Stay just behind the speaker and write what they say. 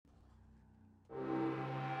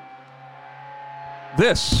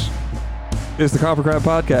This is the Copper Crab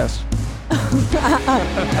Podcast.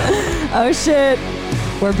 Oh shit,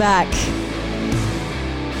 we're back.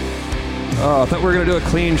 Oh, I thought we were going to do a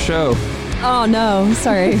clean show. Oh no,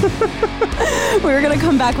 sorry. We were gonna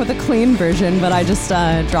come back with a clean version, but I just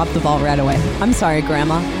dropped the ball right away. I'm sorry,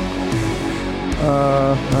 Grandma.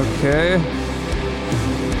 Okay.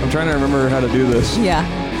 I'm trying to remember how to do this. Yeah.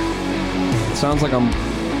 It sounds like I'm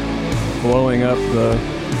blowing up the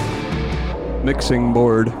mixing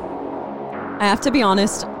board. I have to be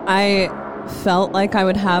honest, I felt like I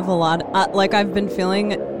would have a lot, like I've been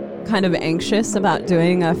feeling kind of anxious about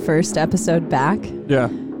doing a first episode back. Yeah.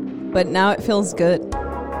 But now it feels good.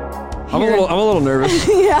 I'm a little nervous.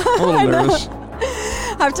 Yeah, I'm a little nervous.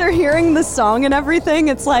 After hearing the song and everything,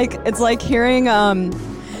 it's like hearing,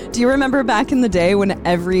 do you remember back in the day when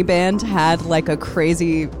every band had like a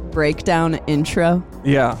crazy breakdown intro?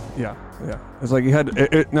 Yeah. It's like you had,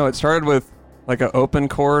 it started with like an open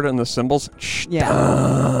chord and the cymbals.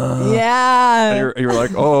 Yeah. Yeah. And you were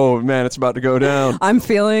like, oh man, it's about to go down. I'm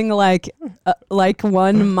feeling like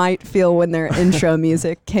one might feel when their intro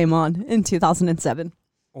music came on in 2007.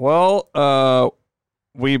 Well,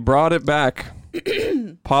 we brought it back.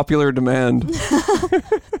 Popular demand.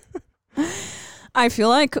 I feel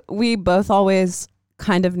like we both always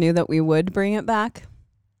kind of knew that we would bring it back.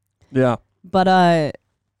 Yeah. But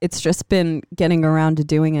it's just been getting around to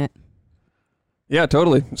doing it. Yeah,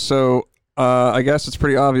 totally. So I guess it's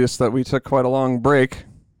pretty obvious that we took quite a long break.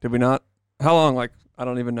 Did we not? How long? Like, I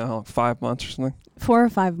don't even know. 5 months or something? 4 or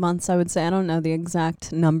 5 months, I would say. I don't know the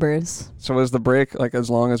exact numbers. So was the break like as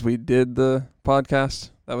long as we did the podcast?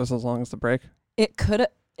 That was as long as the break? It could. I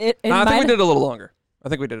think we did it a little longer.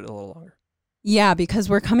 Yeah, because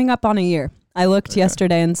we're coming up on a year. I looked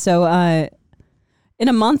yesterday, and so in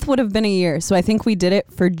a month would have been a year. So I think we did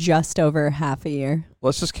it for just over half a year.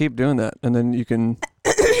 Let's just keep doing that, and then you can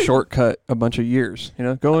shortcut a bunch of years. You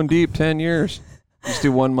know, going deep 10 years. Just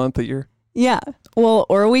do 1 month a year. Yeah. Well,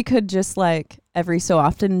 or we could just like every so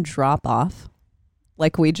often drop off,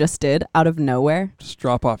 like we just did out of nowhere. Just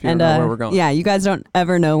drop off. You don't know where we're going. Yeah, you guys don't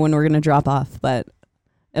ever know when we're gonna drop off, but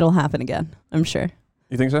it'll happen again. I'm sure.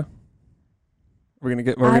 You think so? We're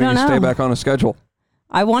gonna stay back on a schedule.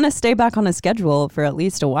 I want to stay back on a schedule for at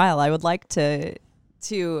least a while. I would like to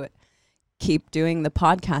keep doing the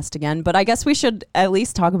podcast again, but I guess we should at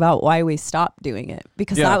least talk about why we stopped doing it,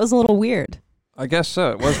 because that was a little weird. I guess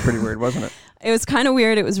so. It was pretty weird, wasn't it? It was kind of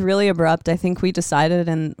weird. It was really abrupt. I think we decided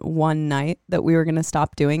in one night that we were going to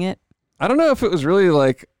stop doing it. I don't know if it was really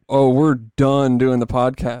like, oh, we're done doing the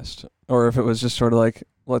podcast, or if it was just sort of like,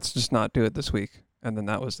 let's just not do it this week. And then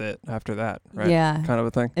that was it after that, right? Yeah. Kind of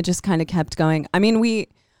a thing. It just kind of kept going. I mean, we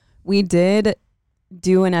did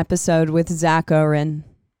do an episode with Zach Oren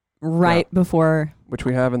before. Which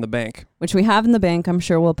we have in the bank. I'm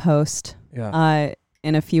sure we'll post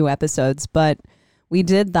in a few episodes. But we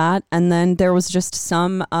did that. And then there was just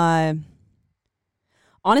some,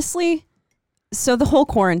 honestly, so the whole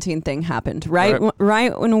quarantine thing happened, right?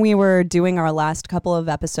 Right when we were doing our last couple of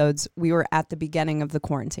episodes, we were at the beginning of the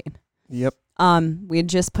quarantine. Yep. We had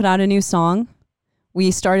just put out a new song.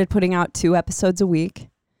 We started putting out 2 episodes a week.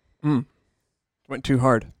 Went too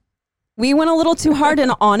hard. We went a little too hard,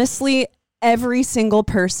 and honestly, every single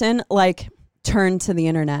person like turned to the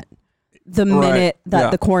internet the minute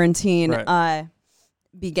that the quarantine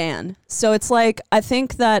began. So it's like, I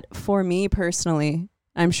think that for me personally,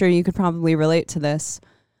 I'm sure you could probably relate to this,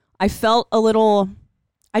 I felt a little,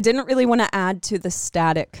 I didn't really want to add to the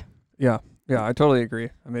static. Yeah, I totally agree.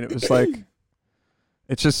 I mean, it was like,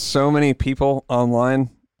 it's just so many people online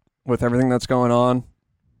with everything that's going on.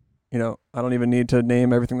 You know, I don't even need to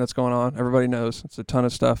name everything that's going on. Everybody knows. It's a ton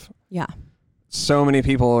of stuff. Yeah. So many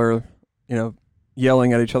people are, you know,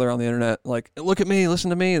 yelling at each other on the internet, like, look at me, listen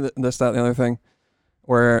to me, this, that, and the other thing.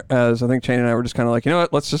 Whereas I think Shane and I were just kind of like, you know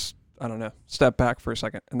what, let's just, I don't know, step back for a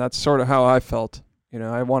second. And that's sort of how I felt. You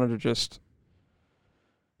know, I wanted to just,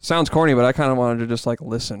 sounds corny, but I kind of wanted to just like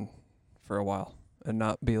listen for a while and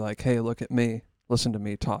not be like, hey, look at me, listen to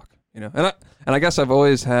me talk, you know. And I guess I've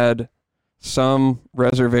always had some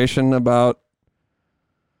reservation about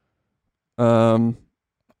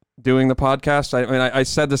doing the podcast. I mean, I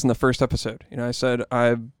said this in the first episode. You know, I said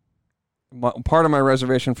part of my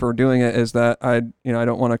reservation for doing it is that I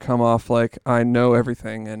don't want to come off like I know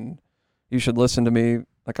everything and you should listen to me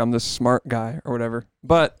like I'm this smart guy or whatever.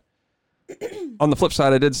 But on the flip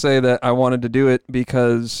side, I did say that I wanted to do it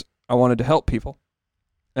because I wanted to help people.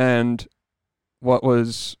 And what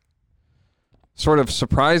was sort of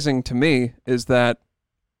surprising to me is that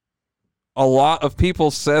a lot of people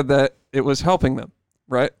said that it was helping them,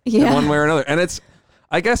 right? Yeah. In one way or another. And it's,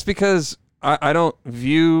 I guess because I don't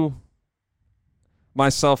view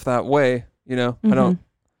myself that way, you know. I don't.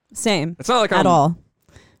 Same. It's not like at all.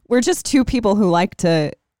 We're just two people who like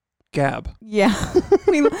to gab. Yeah.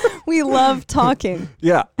 we love talking.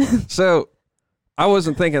 Yeah. So I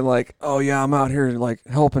wasn't thinking like, oh yeah, I'm out here like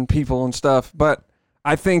helping people and stuff. But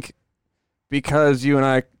I think because you and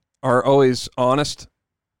I are always honest,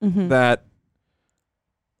 that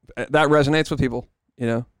resonates with people, you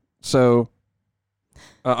know? So,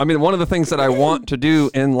 I mean, one of the things that I want to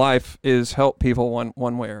do in life is help people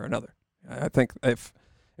one way or another. I think if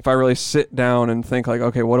I really sit down and think like,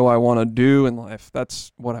 okay, what do I want to do in life?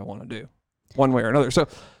 That's what I want to do one way or another. So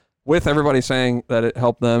with everybody saying that it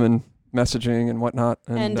helped them and messaging and whatnot.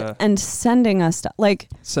 And sending us stuff. Like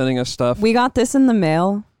sending us stuff. We got this in the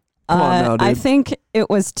mail. Come on now, dude. I think it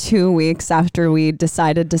was 2 weeks after we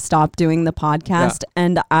decided to stop doing the podcast.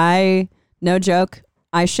 And no joke,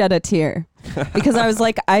 I shed a tear because I was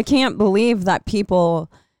like, I can't believe that people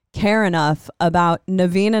care enough about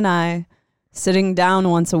Naveen and I sitting down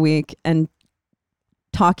once a week and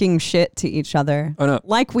talking shit to each other. I know.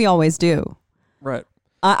 Like we always do. Right.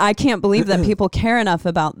 I can't believe that people care enough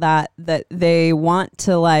about that they want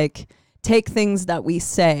to like take things that we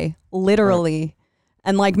say literally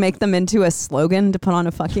and like make them into a slogan to put on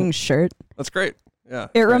a fucking shirt. That's great. Yeah.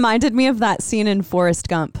 It reminded me of that scene in Forrest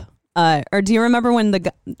Gump. Or do you remember when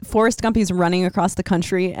Forrest Gump, he's running across the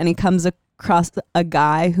country and he comes across a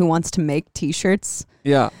guy who wants to make t-shirts?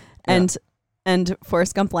 Yeah. And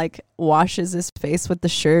Forrest Gump like washes his face with the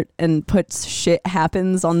shirt and puts "shit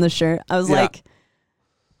happens" on the shirt. I was like,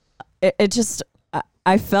 it just,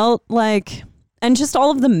 I felt like, and just all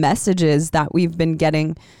of the messages that we've been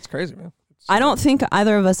getting. It's crazy, man. I don't think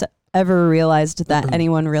either of us ever realized that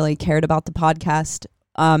anyone really cared about the podcast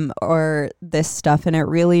or this stuff. And it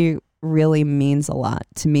really, really means a lot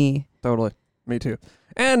to me. Totally. Me too.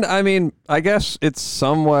 And I mean, I guess it's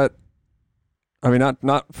somewhat, I mean,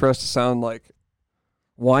 not for us to sound like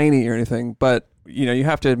whiny or anything, but you know, you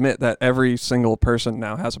have to admit that every single person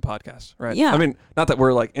now has a podcast, right? Yeah. I mean, not that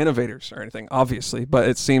we're like innovators or anything, obviously, but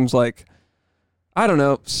it seems like, I don't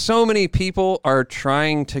know, so many people are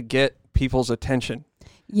trying to get people's attention.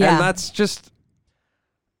 Yeah. And that's just,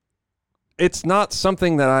 it's not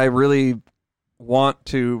something that I really want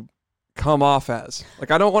to come off as. Like,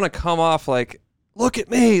 I don't want to come off like, look at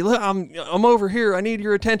me, look, I'm over here, I need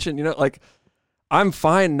your attention, you know, like I'm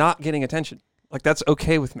fine not getting attention. Like that's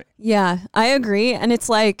okay with me. Yeah, I agree. And it's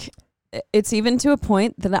like, it's even to a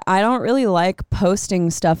point that I don't really like posting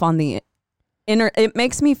stuff on the it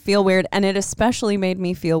makes me feel weird. And it especially made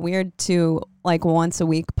me feel weird to like once a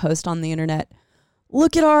week post on the internet,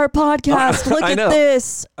 look at our podcast, look at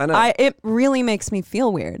this. I know. It really makes me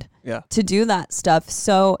feel weird to do that stuff.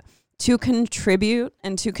 So to contribute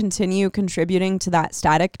and to continue contributing to that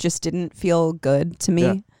static just didn't feel good to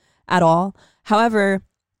me at all. However,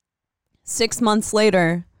 6 months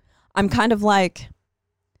later, I'm kind of like,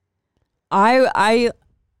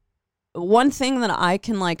 one thing that I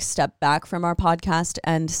can like step back from our podcast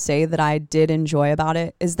and say that I did enjoy about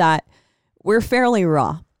it is that we're fairly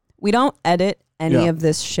raw. We don't edit any of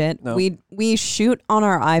this shit. No. We shoot on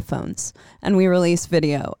our iPhones and we release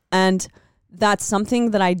video. And that's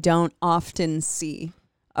something that I don't often see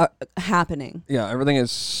happening. Yeah, everything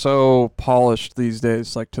is so polished these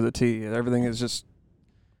days, like to the T. Everything is just,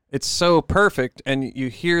 it's so perfect, and you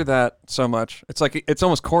hear that so much. It's like, it's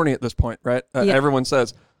almost corny at this point, right? Everyone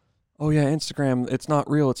says, oh yeah, Instagram, it's not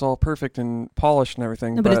real, it's all perfect and polished and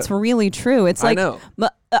everything. No, but it's really true. It's like, I know.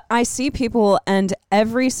 But I see people and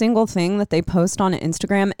every single thing that they post on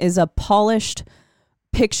Instagram is a polished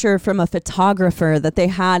picture from a photographer that they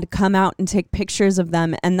had come out and take pictures of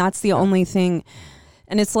them, and that's the only thing.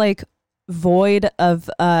 And it's like void of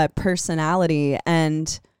personality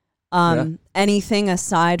and anything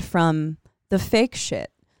aside from the fake shit,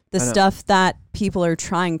 the stuff that people are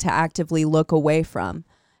trying to actively look away from.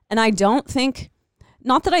 And I don't think,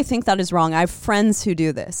 not that I think that is wrong. I have friends who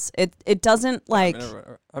do this. It doesn't like,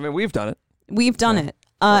 I mean, we've done it. We've done it.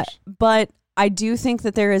 But I do think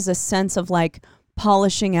that there is a sense of like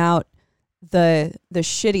polishing out the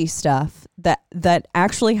shitty stuff that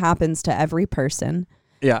actually happens to every person.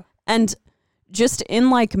 Yeah. And just in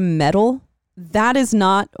like metal, that is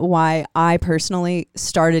not why I personally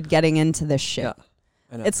started getting into this shit. Yeah,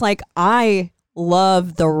 I know. It's like I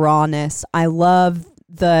love the rawness. I love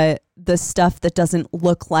the stuff that doesn't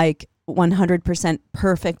look like 100%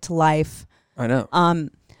 perfect life. I know.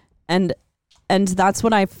 And that's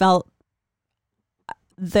what I felt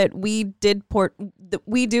that we do put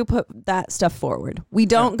that stuff forward. We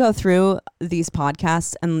don't go through these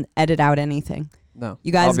podcasts and edit out anything. No.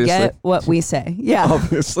 You guys obviously. get what we say. Yeah.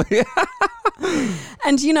 Obviously.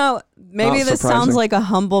 And maybe this sounds like a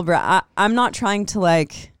humble brag. I'm not trying to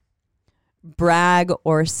like brag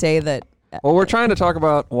or say that. Well, we're trying to talk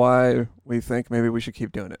about why we think maybe we should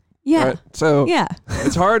keep doing it. Yeah. Right? So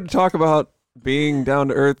it's hard to talk about being down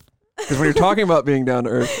to earth because when you're talking about being down to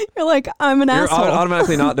earth, you're like, I'm an asshole. You're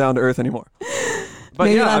automatically not down to earth anymore. But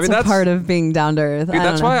maybe that's a part of being down to earth. Dude,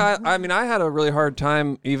 that's why I had a really hard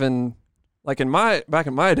time even like back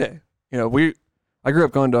in my day. I grew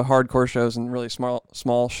up going to hardcore shows and really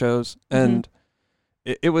small shows, and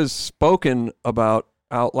it was spoken about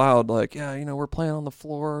out loud, like, we're playing on the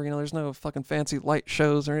floor. There's no fucking fancy light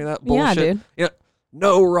shows or any of that bullshit. Yeah, dude.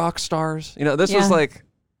 No rock stars. This was like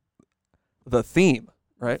the theme,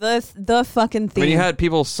 right? The fucking theme. I mean, you had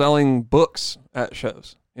people selling books at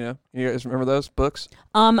shows. You guys remember those books?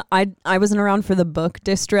 I wasn't around for the book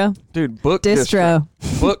distro. Dude, book distro.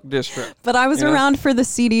 Book distro. But I was around for the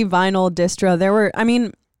CD vinyl distro.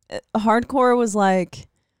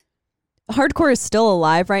 Hardcore is still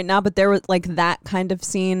alive right now, but there was like that kind of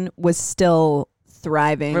scene was still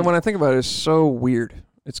thriving. I mean, when I think about it, it's so weird.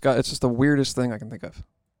 It's just the weirdest thing I can think of.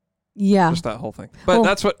 Yeah. Just that whole thing.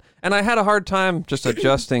 But and I had a hard time just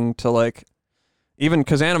adjusting to like, even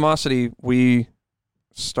because Animosity, we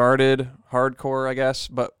started hardcore, I guess,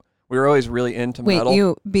 but we were always really into metal. Wait,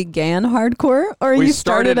 you began hardcore or you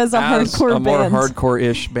started as a hardcore band? A more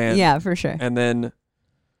hardcore-ish band. Yeah, for sure. And then,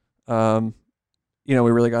 we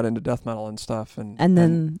really got into death metal and stuff.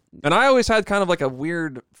 And I always had kind of like a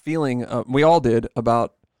weird feeling, we all did,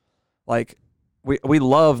 about like, we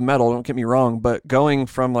love metal, don't get me wrong, but going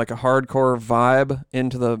from like a hardcore vibe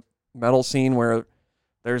into the metal scene where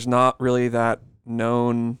there's not really that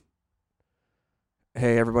known,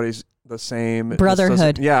 hey, everybody's the same.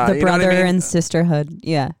 Brotherhood. Yeah. The brother and sisterhood.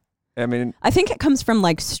 Yeah. I mean, I think it comes from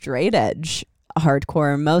like straight edge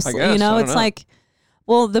hardcore mostly. I guess, it's like,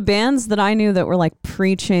 well, the bands that I knew that were like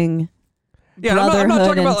preaching brotherhood I'm not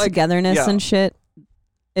talking and about, like, togetherness and shit,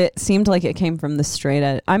 it seemed like it came from the straight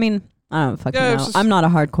edge. I mean, I don't fucking know. I'm not a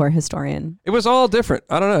hardcore historian. It was all different.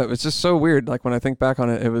 I don't know. It's just so weird. Like when I think back on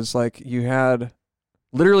it, it was like you had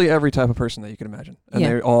literally every type of person that you could imagine. And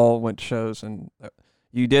they all went to shows, and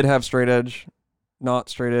you did have straight edge, not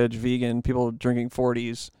straight edge, vegan, people drinking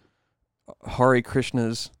 40s, Hare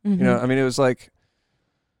Krishnas. I mean, it was like,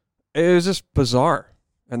 it was just bizarre.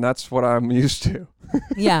 And that's what I'm used to.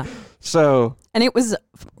 Yeah. So. And it was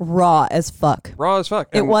raw as fuck. Raw as fuck.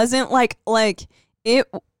 It wasn't like it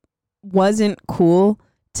wasn't cool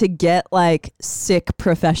to get like sick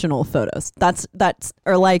professional photos. That's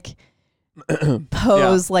or like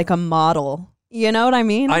pose like a model. You know what I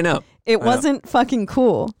mean? I know. It wasn't fucking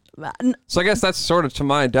cool. So I guess that's sort of to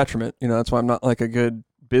my detriment. That's why I'm not like a good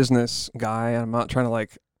business guy. I'm not trying to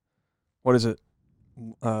like, what is it?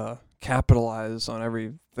 Capitalize on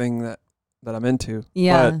everything that I'm into.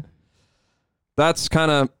 Yeah. But that's kind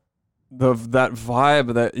of that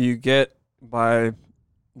vibe that you get by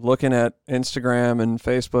looking at Instagram and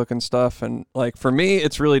Facebook and stuff. And like, for me,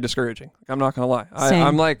 it's really discouraging. I'm not going to lie.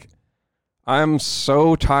 I'm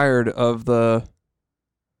so tired of the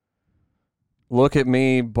look at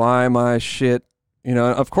me, buy my shit.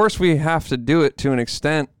 Of course we have to do it to an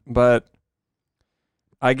extent, but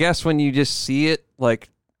I guess when you just see it like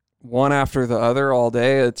one after the other all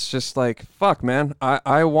day, it's just like, fuck, man.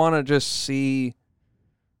 I want to just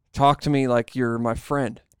talk to me like you're my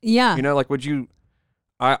friend. Yeah. Like, would you,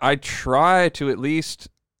 I try to at least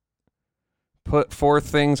put forth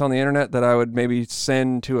things on the internet that I would maybe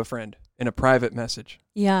send to a friend in a private message.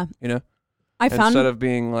 Yeah. Instead of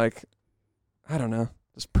being like, I don't know,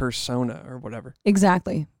 this persona or whatever.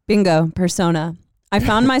 Exactly. Bingo. Persona. I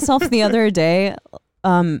found myself the other day,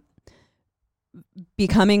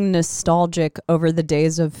 becoming nostalgic over the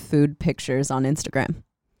days of food pictures on Instagram.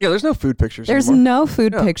 Yeah, there's no food pictures There's anymore. no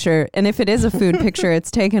food picture. And if it is a food picture, it's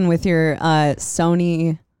taken with your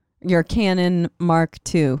your Canon Mark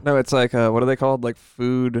II. No, it's like, what are they called? Like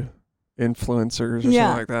food influencers or something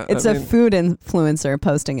like that. It's a food influencer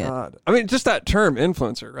posting it. God. I mean, just that term,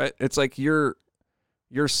 influencer, right? It's like your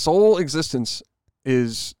sole existence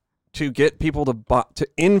is to get people to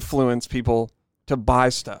influence people to buy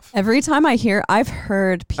stuff. Every time I've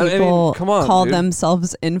heard people call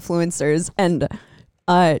themselves influencers, and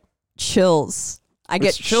chills. I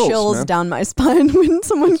get chills down my spine when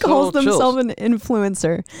someone calls themselves an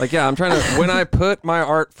influencer. Like, yeah, I'm trying to, when I put my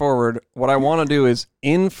art forward, what I want to do is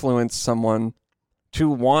influence someone to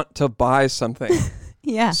want to buy something.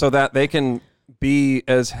 Yeah. So that they can be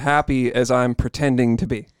as happy as I'm pretending to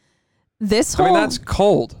be. I mean, that's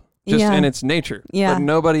cold, just in its nature. Yeah. But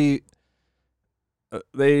nobody,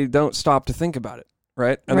 they don't stop to think about it,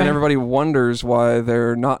 right? And then everybody wonders why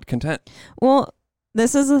they're not content. Well,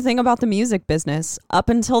 this is the thing about the music business. Up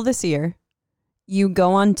until this year, you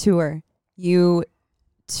go on tour, you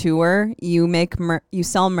make you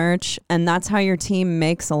sell merch, and that's how your team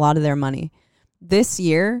makes a lot of their money. This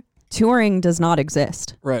year, touring does not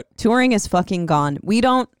exist. Right. Touring is fucking gone. We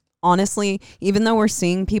don't, honestly, even though we're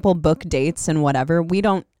seeing people book dates and whatever, we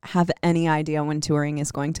don't have any idea when touring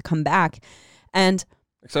is going to come back. And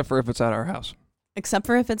except for if it's at our house.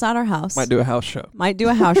 Might do a house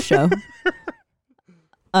show.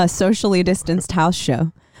 A socially distanced house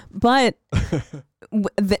show. But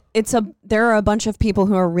there are a bunch of people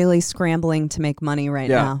who are really scrambling to make money right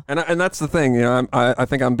now. And that's the thing, you know, I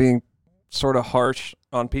think I'm being sort of harsh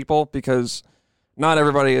on people because not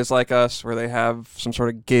everybody is like us where they have some sort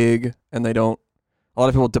of gig and they don't, a lot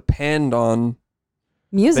of people depend on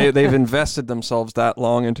music. They've invested themselves that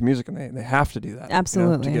long into music and they have to do that.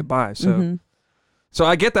 Absolutely. You know, to get by. So so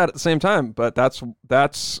I get that at the same time, but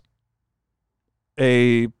that's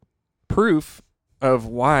a proof of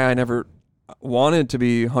why I never wanted to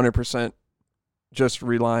be 100% just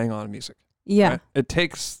relying on music. Yeah. Right? It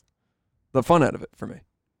takes the fun out of it for me.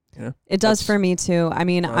 You know? It does for me too. I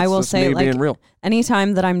mean, I will say, like,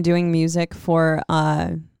 anytime that I'm doing music for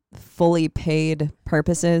fully paid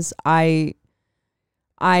purposes, I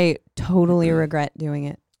totally regret doing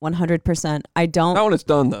it. 100%. I don't. Not when it's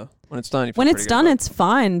done though. When it's done, it's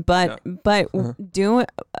fine. But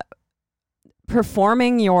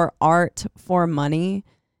performing your art for money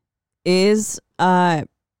is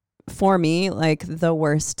for me like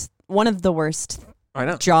one of the worst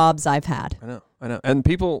jobs I've had. I know. And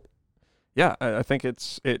people, I think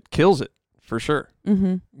it kills it for sure.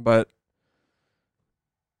 But,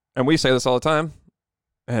 and we say this all the time,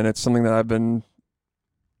 and it's something that I've been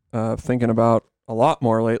thinking about a lot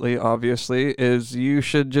more lately, obviously, is you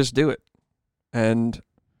should just do it. And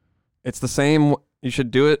it's the same, you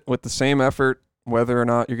should do it with the same effort, whether or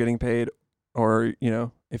not you're getting paid or, you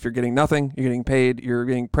know, if you're getting nothing, you're getting paid, you're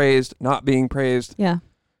getting praised, not being praised. Yeah.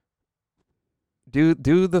 Do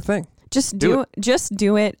the thing. Just do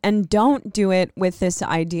it, and don't do it with this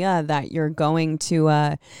idea that you're going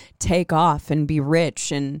to take off and be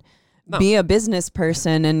rich and be a business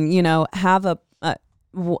person and, you know, have a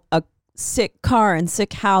sick car and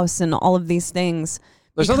sick house and all of these things.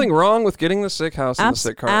 There's nothing wrong with getting the sick house and the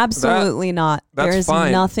sick car. Absolutely not. There's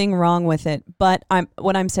fine. Nothing wrong with it. But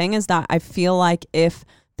what I'm saying is that I feel like if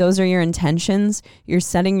those are your intentions, you're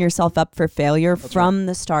setting yourself up for failure from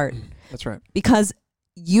the start. That's right. Because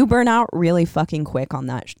you burn out really fucking quick on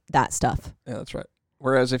that stuff. Yeah, that's right.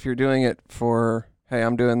 Whereas if you're doing it for, hey,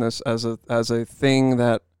 I'm doing this as a thing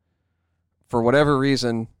that, for whatever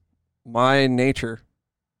reason, my nature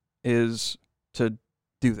is to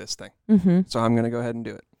do this thing. So I'm going to go ahead and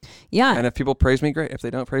do it. Yeah. And if people praise me, great. If they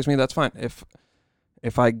don't praise me, that's fine.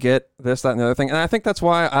 If I get this, that, and the other thing, and I think that's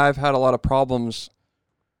why I've had a lot of problems,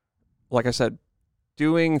 like I said,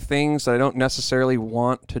 doing things that I don't necessarily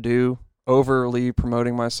want to do, overly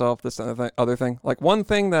promoting myself, this and the other thing. Like one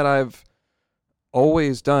thing that I've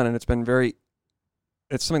always done, and it's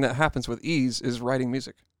something that happens with ease, is writing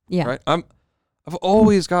music. Yeah. Right. I've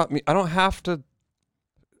always got me. I don't have to.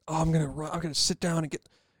 I'm gonna sit down and get.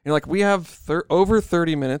 You know, like we have over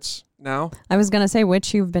 30 minutes now. I was gonna say,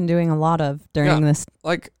 which you've been doing a lot of during this.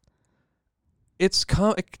 Like, I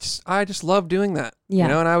just love doing that. Yeah. You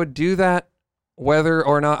know, and I would do that whether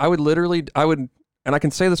or not I would, and I can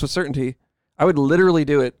say this with certainty, I would literally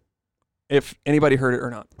do it if anybody heard it or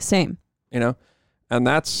not. Same. You know, and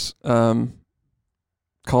that's called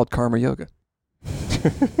karma yoga.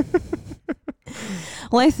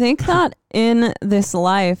 Well, I think that in this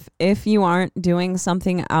life, if you aren't doing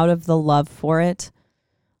something out of the love for it,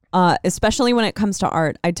 especially when it comes to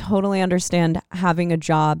art, I totally understand having a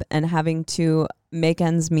job and having to make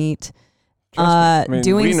ends meet,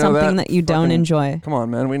 doing something that you don't enjoy. Come on,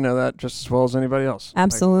 man. We know that just as well as anybody else.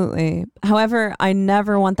 Absolutely. However, I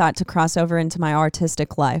never want that to cross over into my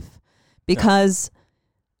artistic life because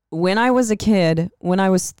when I was a kid, when I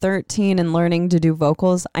was 13 and learning to do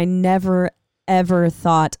vocals, I never ever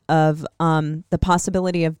thought of the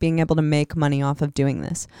possibility of being able to make money off of doing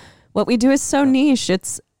this. What we do is so niche.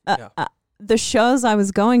 It's the shows I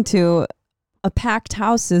was going to, a packed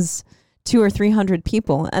house is 200 or 300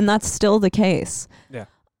 people, and that's still the case. Yeah.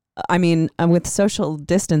 I mean, with social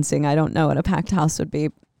distancing, I don't know what a packed house would be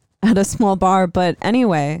at a small bar, but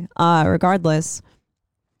anyway, regardless.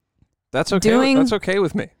 That's okay. That's okay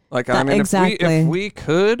with me. Like, I mean, if we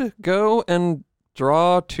could go and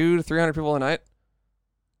draw 200 to 300 people a night,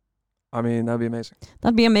 I mean, that'd be amazing.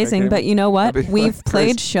 That'd be amazing. But you know what? We've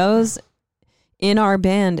played shows in our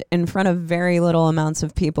band in front of very little amounts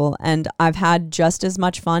of people, and I've had just as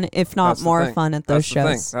much fun, if not more fun, at those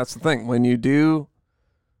shows. That's the thing. When you do,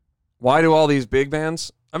 why do all these big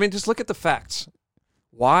bands? I mean, just look at the facts.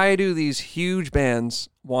 Why do these huge bands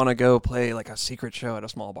want to go play like a secret show at a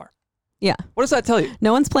small bar? Yeah. What does that tell you?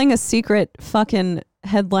 No one's playing a secret fucking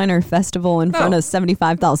headliner festival in front of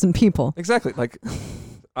 75,000 people. Exactly. Like,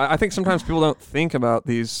 I think sometimes people don't think about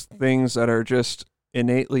these things that are just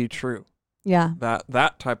innately true. Yeah.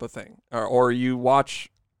 That type of thing. Or you watch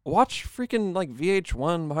freaking like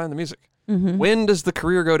VH1 Behind the Music. Mm-hmm. When does the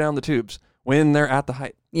career go down the tubes? When they're at the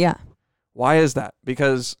height. Yeah. Why is that?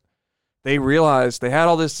 Because they realized they had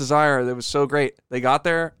all this desire that was so great. They got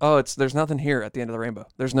there. Oh, there's nothing here at the end of the rainbow.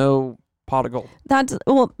 There's no pot of gold.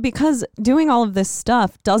 Because doing all of this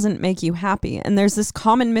stuff doesn't make you happy. And there's this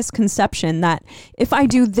common misconception that if I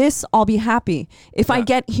do this, I'll be happy. If I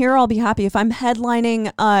get here, I'll be happy. If I'm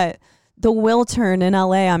headlining the Wiltern in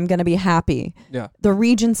LA, I'm going to be happy. Yeah. The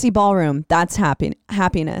Regency Ballroom, that's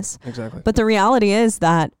happiness. Exactly. But the reality is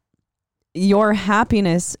that your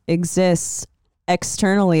happiness exists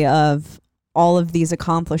externally of all of these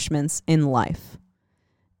accomplishments in life.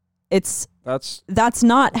 That's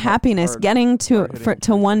not happiness. Getting to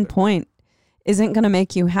one point isn't going to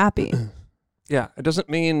make you happy. Yeah, it doesn't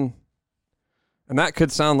mean, and that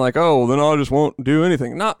could sound like, oh, then I just won't do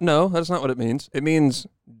anything. No, that's not what it means. It means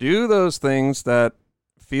do those things that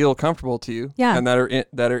feel comfortable to you, and that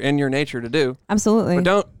are in your nature to do. Absolutely. But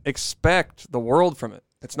don't expect the world from it.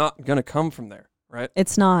 It's not going to come from there, right?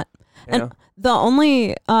 It's not. And the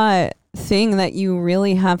only thing that you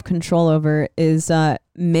really have control over is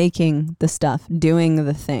making the stuff, doing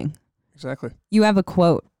the thing. Exactly. You have a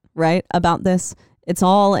quote, right, about this. It's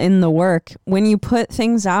all in the work. When you put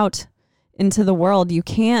things out into the world,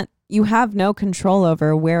 you have no control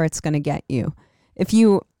over where it's going to get you. If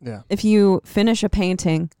you finish a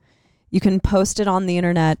painting, you can post it on the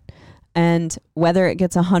internet, and whether it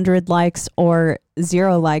gets 100 likes or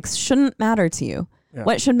 0 likes shouldn't matter to you. Yeah.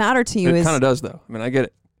 What should matter to you it kind of does, though. I mean, I get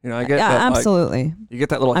it. I get that. Absolutely. Like, you get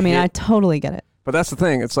that little. I totally get it. But that's the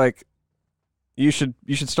thing. It's like you should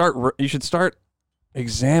start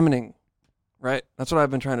examining, right? That's what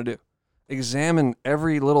I've been trying to do. Examine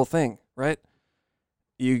every little thing, right?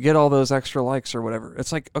 You get all those extra likes or whatever.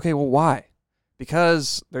 It's like, okay, well, why?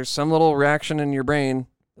 Because there's some little reaction in your brain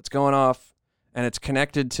that's going off, and it's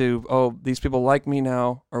connected to, oh, these people like me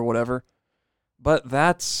now or whatever. But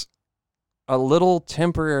that's a little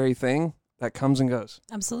temporary thing that comes and goes.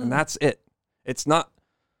 Absolutely. And that's it. It's not.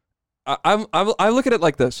 I look at it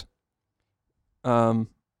like this.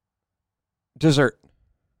 Dessert,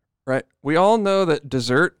 right? We all know that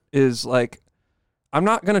dessert is like, I'm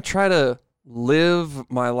not going to try to live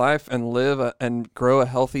my life and and grow a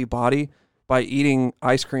healthy body by eating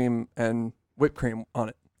ice cream and whipped cream on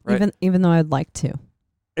it, right? Even though I'd like to.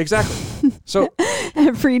 Exactly. So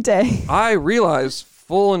every day. I realize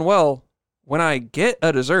full and well when I get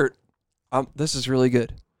a dessert, this is really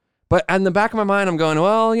good. But in the back of my mind, I'm going,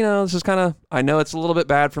 well, this is I know it's a little bit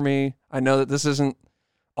bad for me. I know that this isn't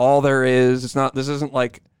all there is. This isn't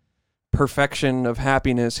like perfection of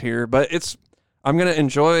happiness here, but I'm going to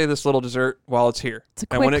enjoy this little dessert while it's here. It's a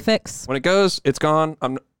quick fix. When it goes, it's gone.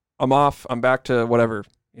 I'm off. I'm back to whatever,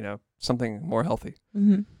 something more healthy.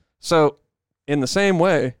 Mm-hmm. So in the same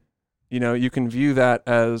way, you can view that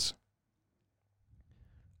as,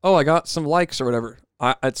 oh, I got some likes or whatever.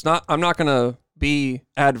 I'm not going to be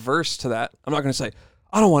adverse to that. I'm not going to say,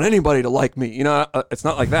 I don't want anybody to like me. It's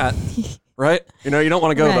not like that, right? You don't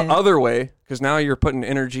want to go the other way because now you're putting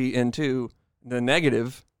energy into the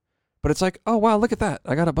negative. But it's like, oh, wow, look at that.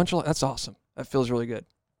 I got a bunch of, that's awesome. That feels really good.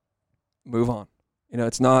 Move on.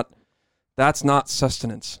 That's not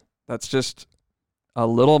sustenance. That's just a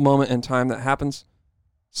little moment in time that happens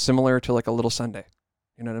similar to like a little Sunday.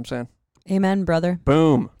 You know what I'm saying? Amen, brother.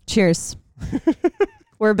 Boom. Cheers.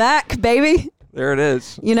 We're back, baby. There it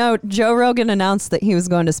is. Joe Rogan announced that he was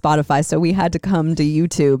going to Spotify, so we had to come to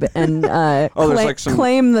YouTube and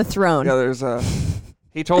claim the throne. Yeah,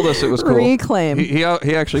 he told us it was cool. Reclaim. He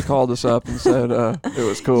actually called us up and said it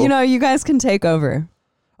was cool. You guys can take over.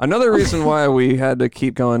 Another reason why we had to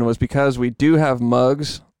keep going was because we do have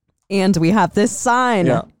mugs. And we have this sign.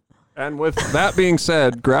 Yeah. And with that being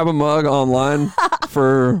said, grab a mug online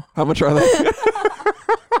for, how much are they?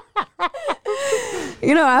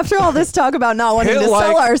 After all this talk about not wanting to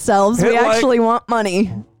sell ourselves, we actually want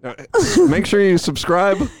money. Make sure you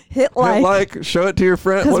subscribe. Hit like. Show it to your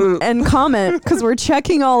friend. And comment, because we're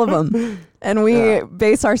checking all of them. And we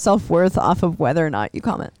base our self-worth off of whether or not you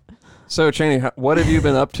comment. So, Cheney, what have you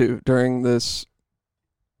been up to during this?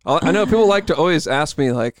 I know people like to always ask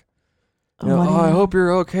me, like, You know, I hope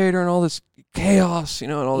you're okay during all this chaos,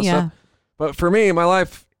 and all this stuff. But for me, in my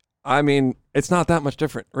life, I mean, it's not that much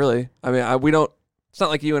different, really. I mean, we don't. It's not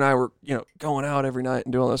like you and I were, going out every night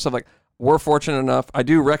and doing all this stuff. Like, we're fortunate enough. I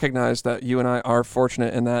do recognize that you and I are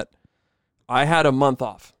fortunate in that I had a month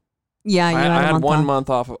off. Yeah, I had 1 month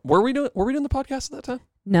off. Were we doing the podcast at that time?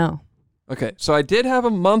 No. Okay, so I did have a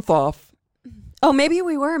month off. Oh, maybe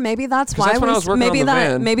we were. Maybe that's why. That's when I was working on the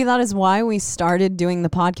van. Maybe that is why we started doing the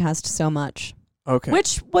podcast so much. Okay.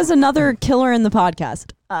 Which was another killer in the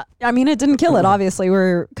podcast. I mean, it didn't kill it. Obviously,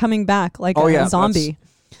 we're coming back like a zombie.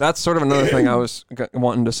 That's sort of another thing I was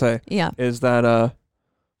wanting to say. Yeah. Is that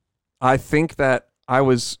I think that I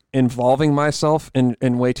was involving myself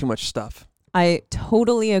in way too much stuff. I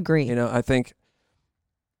totally agree. I think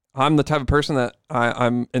I'm the type of person that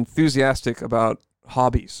I'm enthusiastic about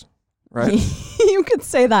hobbies, right? You could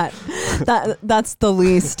say that. That's the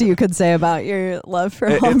least you could say about your love for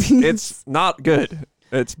hobbies. It's not good.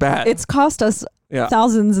 It's bad. It's cost us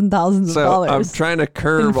thousands and thousands of dollars. I'm trying to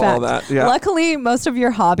curb all that. Yeah. Luckily, most of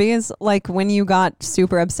your hobbies, like when you got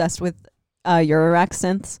super obsessed with Eurorack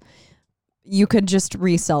synths, you could just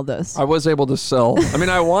resell those. I was able to sell. I mean,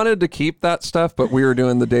 I wanted to keep that stuff, but we were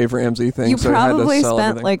doing the Dave Ramsey thing. You so probably I had to sell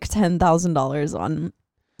spent everything. like $10,000 on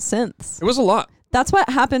synths. It was a lot. That's what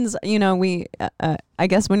happens, we, I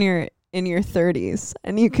guess when you're in your 30s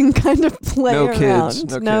and you can kind of play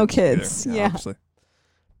around. No kids. Yeah. Obviously.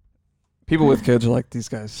 People with kids are like, these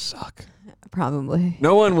guys suck. Probably.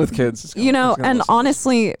 No one with kids. And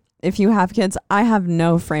honestly, if you have kids, I have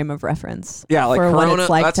no frame of reference. Yeah, like for Corona, what it's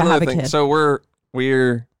like that's to another have a thing. kid. So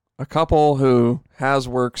we're a couple who has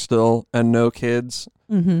work still and no kids.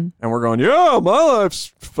 Mm-hmm. And we're going, yeah, my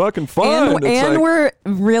life's fucking fun. And we're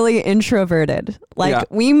really introverted. Like,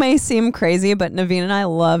 we may seem crazy, but Naveen and I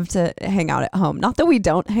love to hang out at home. Not that we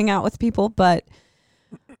don't hang out with people, but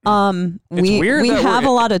we have a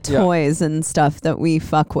lot of toys and stuff that we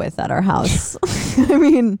fuck with at our house. I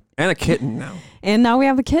mean, and a kitten now. And now we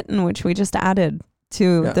have a kitten, which we just added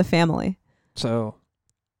to the family. So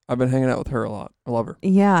I've been hanging out with her a lot. I love her.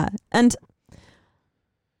 Yeah. And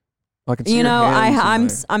I can see your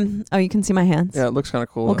hands you can see my hands? Yeah, it looks kind of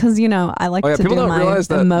cool. Well, because, I like to people do don't my realize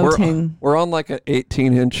that emoting. We're on like an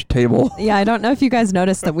 18-inch table. Yeah, I don't know if you guys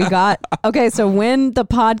noticed that we got... Okay, so when the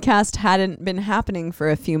podcast hadn't been happening for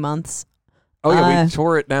a few months... Oh, yeah, we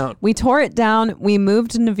tore it down. We tore it down. We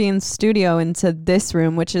moved Naveen's studio into this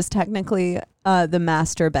room, which is technically the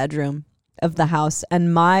master bedroom of the house.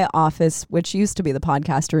 And my office, which used to be the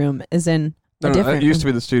podcast room, is in a different it used to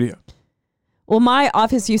be the studio. Well, my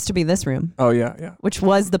office used to be this room. Oh, yeah. Which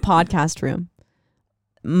was the podcast room.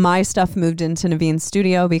 My stuff moved into Naveen's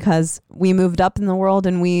studio because we moved up in the world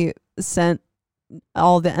and we sent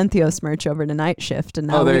all the Entheos merch over to Night Shift. And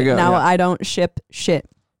now, I don't ship shit.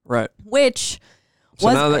 Right. Which so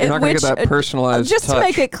was... now that you're not going to get that personalized Just touch. to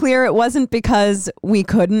make it clear, it wasn't because we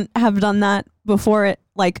couldn't have done that before it.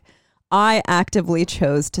 Like, I actively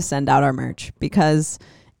chose to send out our merch because...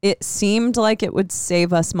 It seemed like it would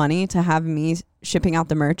save us money to have me shipping out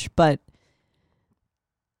the merch, but...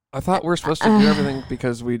 I thought we're supposed to do everything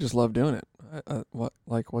because we just love doing it.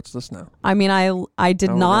 What's this now? I mean, I did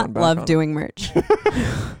not love doing merch.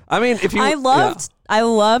 I mean, if you... I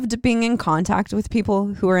loved being in contact with people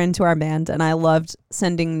who are into our band, and I loved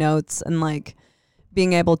sending notes and, like,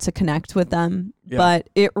 being able to connect with them. Yeah. But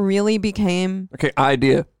it really became... Okay,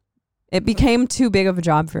 idea. It became too big of a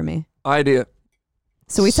job for me. Idea.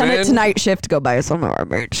 So we sent it to Night Shift to go buy some of our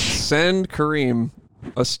merch. Send Kareem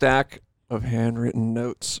a stack of handwritten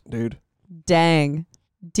notes, dude. Dang.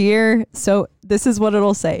 Dear, so this is what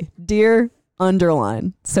it'll say. Dear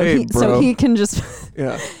underline. So he can just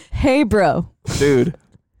yeah. Hey bro. Dude.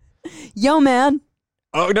 Yo man.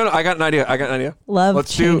 Oh no, I got an idea. Love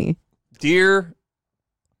Let's Cheney. Do dear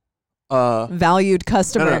valued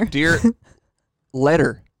customer. No, dear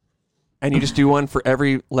letter. And you just do one for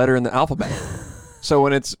every letter in the alphabet. So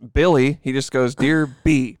when it's Billy, he just goes, Dear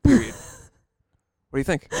B, period. What do you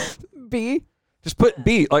think? B? Just put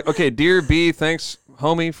B. Like, okay, Dear B, thanks,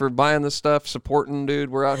 homie, for buying this stuff, supporting,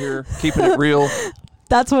 dude. We're out here keeping it real.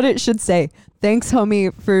 That's what it should say. Thanks,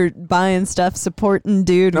 homie, for buying stuff, supporting,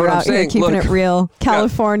 dude. We're out here keeping it real.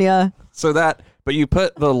 California. So but you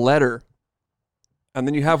put the letter, and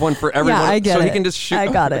then you have one for everyone. Yeah, I get it. So he can just shoot.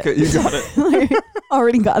 I got it. Okay, you got it.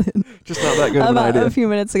 Already got it. Just not that good of an idea. A few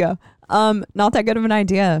minutes ago. Not that good of an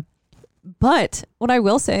idea. But what I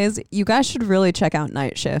will say is you guys should really check out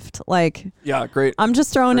Night Shift. Like, yeah, great. I'm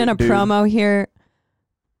just throwing in a promo here.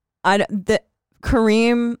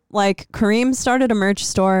 Kareem started a merch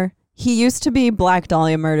store. He used to be Black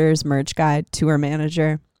Dahlia Murders merch guy, tour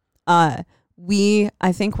manager. I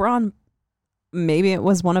think we're on maybe it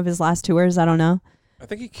was one of his last tours. I don't know. I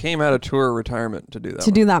think he came out of tour retirement to do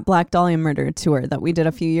that. Do that Black Dahlia Murder tour that we did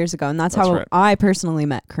a few years ago. And that's how right. I personally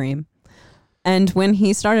met Kareem. And when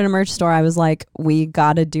he started a merch store, I was like, we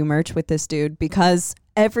got to do merch with this dude because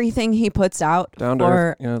everything he puts out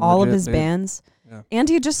for all of his bands. Yeah. And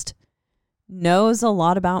he just knows a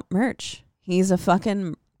lot about merch. He's a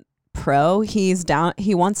fucking pro. He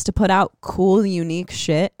wants to put out cool, unique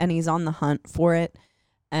shit, and he's on the hunt for it.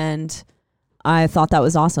 And I thought that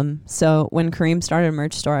was awesome. So when Kareem started a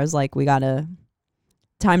merch store, I was like,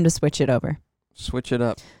 time to switch it over. Switch it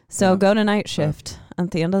up. So go to Night Shift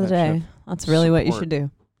at the end of the day. Shift. That's really what you should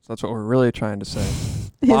do. So that's what we're really trying to say.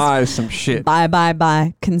 Buy some shit.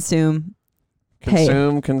 Buy. Consume.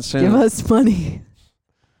 Consume. Give us money.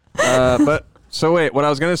 But so wait, what I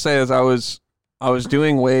was going to say is I was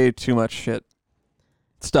doing way too much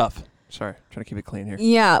stuff. Sorry, trying to keep it clean here.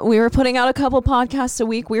 Yeah, we were putting out a couple podcasts a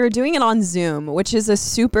week. We were doing it on Zoom, which is a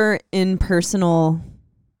super impersonal.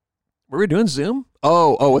 Were we doing Zoom?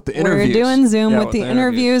 Oh, with the interviews. We were doing Zoom with the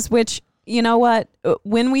interviews, which, you know what?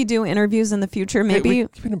 When we do interviews in the future, maybe we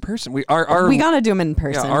keep it in person. We got to do them in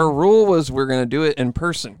person. Yeah, our rule was we're going to do it in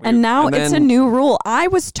person. And now it's a new rule. I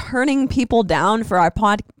was turning people down for our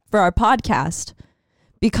podcast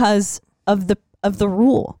because of the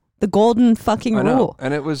rule. The golden fucking rule.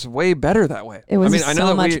 And it was way better that way. It was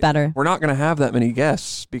so much better. We're not going to have that many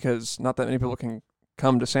guests because not that many people can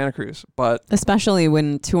come to Santa Cruz. But especially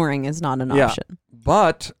when touring is not an option.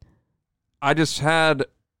 But I just had...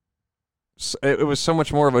 It was so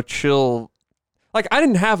much more of a chill... Like, I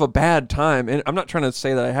didn't have a bad time. And I'm not trying to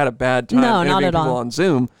say that I had a bad time interviewing people on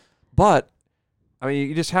Zoom. But, I mean,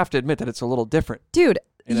 you just have to admit that it's a little different. Dude...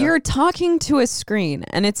 You're talking to a screen,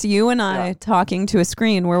 and it's you and I talking to a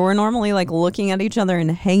screen where we're normally like looking at each other and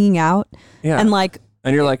hanging out. Yeah. And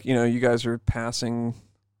you're like, you guys are passing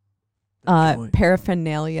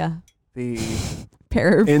paraphernalia. The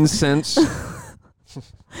incense.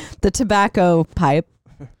 The tobacco pipe.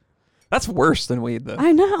 That's worse than weed, though.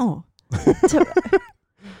 I know.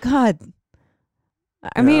 God.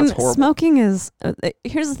 I mean, smoking is...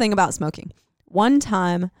 here's the thing about smoking. One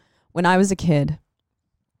time when I was a kid...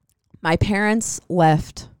 My parents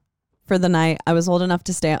left for the night. I was old enough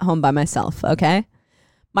to stay at home by myself, okay?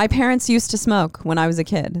 My parents used to smoke when I was a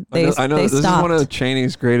kid. I know this stopped. is one of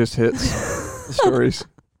Cheney's greatest hits stories.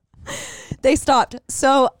 They stopped.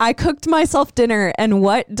 So I cooked myself dinner, and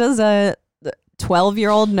what does a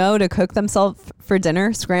 12-year-old know to cook themselves for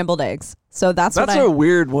dinner? Scrambled eggs. So that's a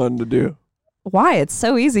weird one to do. Why? It's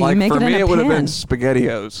so easy. Like, you make it in a pan. For me, it would have been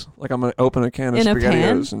SpaghettiOs. Like, I'm going to open a can of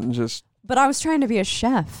SpaghettiOs and just... But I was trying to be a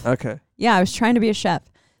chef. Okay. Yeah, I was trying to be a chef.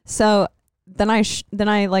 So then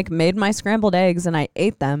I like made my scrambled eggs and I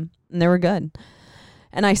ate them and they were good.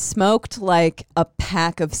 And I smoked like a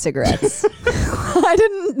pack of cigarettes. I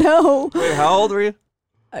didn't know. Wait, how old were you?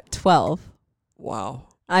 12. Wow.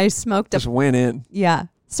 I smoked just went in. Yeah.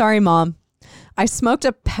 Sorry, Mom. I smoked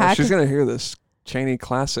a pack. She's going to hear this Cheney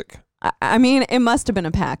classic. I mean, it must have been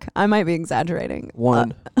a pack. I might be exaggerating.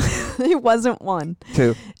 1. It wasn't 1.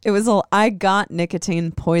 2. It was I got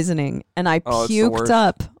nicotine poisoning and I puked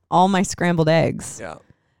up all my scrambled eggs. Yeah.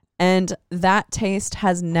 And that taste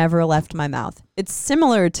has never left my mouth. It's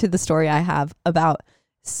similar to the story I have about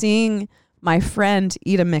seeing my friend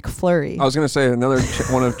eat a McFlurry. I was going to say another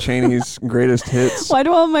one of Cheney's greatest hits. Why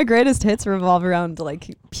do all my greatest hits revolve around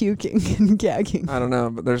like puking and gagging? I don't know,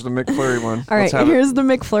 but there's the McFlurry one. All right, here's the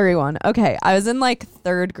McFlurry one. Okay, I was in like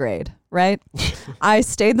 3rd grade, right? I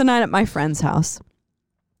stayed the night at my friend's house.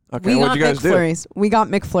 Okay, what'd you guys McFlurries. We got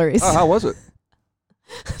McFlurries. Oh, how was it?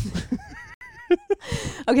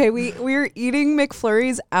 Okay, we were eating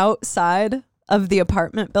McFlurries outside of the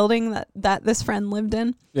apartment building that this friend lived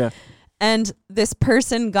in. Yeah. And this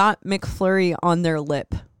person got McFlurry on their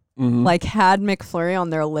lip. Mm-hmm. Like had McFlurry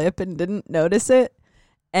on their lip and didn't notice it.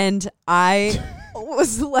 And I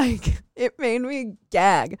was like, it made me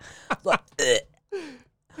gag.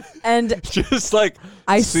 And just like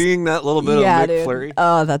seeing that little bit of McFlurry. Dude.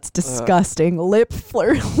 Oh, that's disgusting. Lip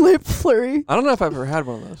flurry. I don't know if I've ever had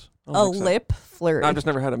one of those. A lip flurry. No, I've just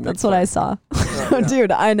never had a McFlurry. That's what I saw. Yeah.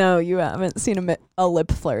 Dude, I know you haven't seen a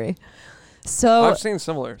lip flurry. So I've seen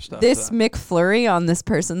similar stuff. This McFlurry on this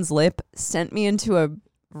person's lip sent me into a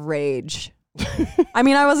rage. I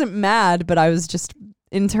mean, I wasn't mad, but I was just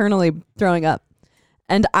internally throwing up.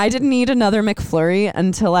 And I didn't eat another McFlurry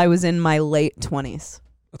until I was in my late 20s.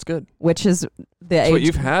 That's good. Which is the age. What,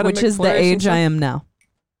 you've had which is the age I am now.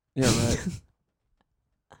 Yeah, right.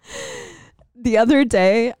 The other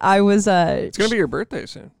day, I was It's gonna be your birthday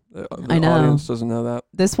soon. The I know. audience doesn't know that.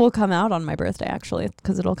 This will come out on my birthday, actually,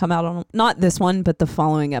 because it'll come out on, not this one, but the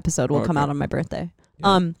following episode will come out on my birthday.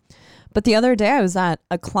 Yeah. But the other day I was at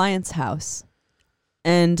a client's house,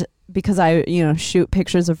 and because I, shoot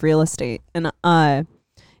pictures of real estate, and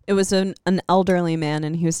it was an elderly man,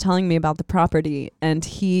 and he was telling me about the property, and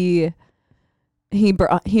he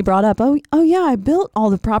brought up, oh yeah, I built all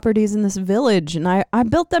the properties in this village, and I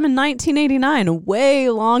built them in 1989, way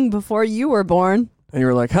long before you were born. And you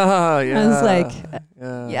were like, ha, yeah. I was like,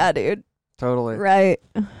 yeah, dude. Totally. Right.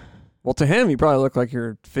 Well, to him, you probably look like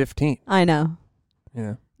you're 15. I know.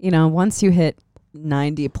 Yeah. Once you hit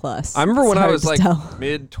 90 plus. I remember when I was like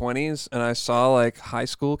mid-20s and I saw like high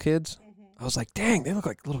school kids. I was like, dang, they look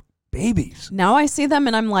like little babies. Now I see them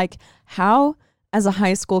and I'm like, how, as a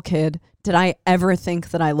high school kid, did I ever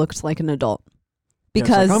think that I looked like an adult?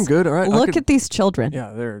 Because I'm good, all right. Look at these children.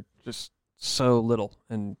 Yeah, they're just so little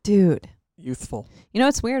and dude, youthful.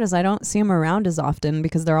 What's weird is I don't see them around as often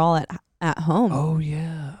because they're all at home. Oh,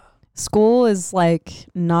 yeah. School is like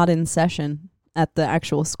not in session at the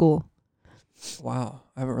actual school. Wow.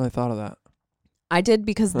 I haven't really thought of that. I did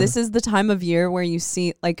because this is the time of year where you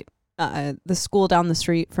see like the school down the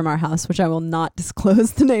street from our house, which I will not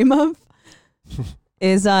disclose the name of,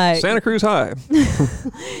 is Santa Cruz High.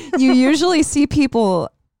 You usually see people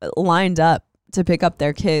lined up to pick up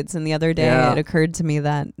their kids, and the other day it occurred to me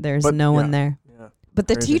that there's no one there. Yeah. But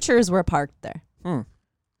the teachers were parked there.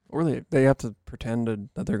 Or they have to pretend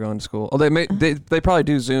that they're going to school. Oh, they probably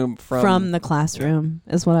do Zoom from the classroom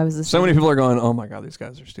is what I was assuming. So many people are going, oh my God, these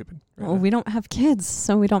guys are stupid. Right well, we don't have kids,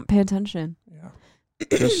 so we don't pay attention.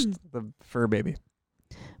 Yeah. Just the fur baby.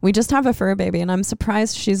 We just have a fur baby, and I'm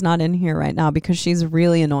surprised she's not in here right now because she's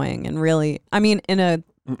really annoying and really, in a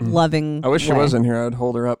loving I wish way. she was in here. I'd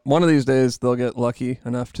hold her up. One of these days, they'll get lucky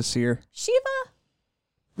enough to see her. Shiva.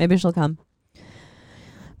 Maybe she'll come.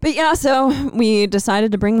 But yeah, so we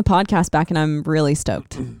decided to bring the podcast back, and I'm really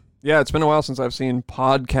stoked. Yeah, it's been a while since I've seen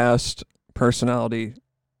podcast personality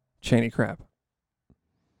Cheney crap.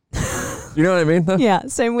 You know what I mean? Though? Yeah,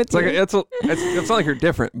 same with you. It's not like you're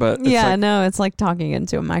different, but yeah, no, it's like talking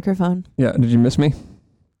into a microphone. Yeah, did you miss me?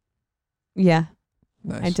 Yeah,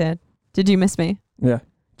 nice. I did. Did you miss me? Yeah.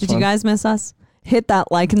 Did you guys miss us? Hit that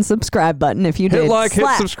like and subscribe button if you did. Hit like, hit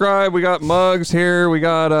subscribe. We got mugs here. We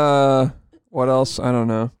got what else? I don't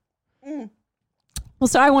know. Well,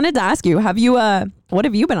 so I wanted to ask you, what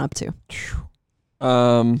have you been up to?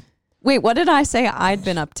 Wait, what did I say I'd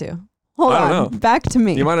been up to? Hold on. Don't know. Back to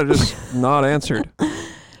me. You might have just not answered.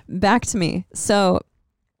 Back to me. So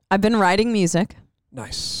I've been writing music.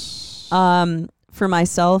 Nice. For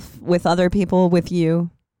myself, with other people, with you.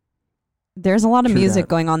 There's a lot of music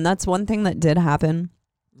going on. That's one thing that did happen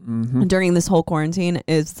during this whole quarantine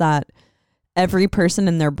is that every person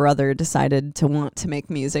and their brother decided to want to make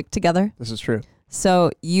music together. This is true.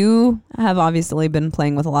 So you have obviously been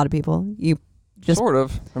playing with a lot of people. You just sort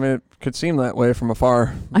of. I mean, it could seem that way from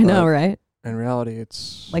afar. I know, right? In reality,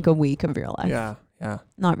 it's like a week of your life. Yeah.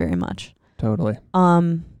 Not very much. Totally.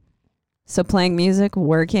 So playing music,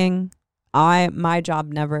 working, my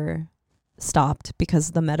job never stopped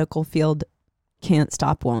because the medical field can't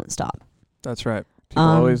stop, won't stop. That's right. People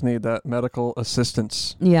always need that medical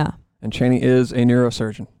assistance. Yeah. And Cheney is a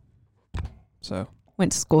neurosurgeon. So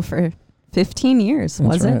went to school for 15 years,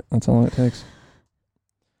 was it? That's all it takes.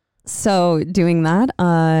 So doing that,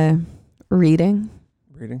 reading.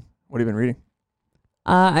 Reading? What have you been reading?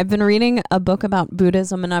 I've been reading a book about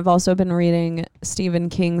Buddhism, and I've also been reading Stephen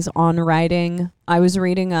King's On Writing. I was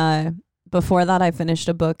reading before that I finished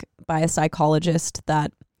a book by a psychologist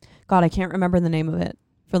that, God, I can't remember the name of it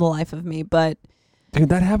for the life of me, but dude,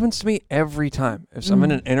 that happens to me every time. If I'm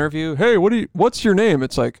in an interview, hey, what's your name?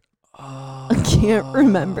 It's like, I can't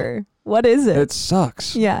remember. What is it? It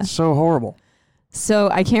sucks. Yeah. It's so horrible. So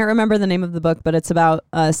I can't remember the name of the book, but it's about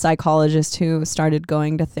a psychologist who started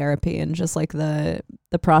going to therapy and just like the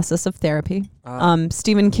process of therapy.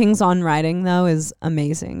 Stephen King's On Writing, though, is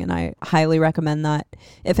amazing, and I highly recommend that.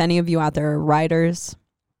 If any of you out there are writers,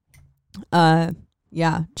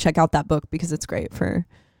 check out that book because it's great for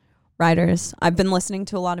writers. I've been listening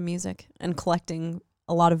to a lot of music and collecting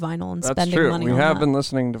a lot of vinyl and spending money on that. We have been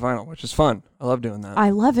listening to vinyl, which is fun. I love doing that. I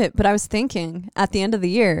love it, but I was thinking at the end of the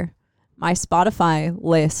year, my Spotify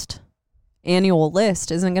annual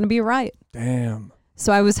list isn't going to be right. Damn.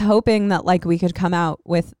 So I was hoping that like we could come out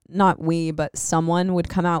with, not we, but someone would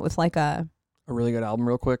come out with like a really good album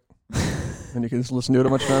real quick. And you can just listen to it a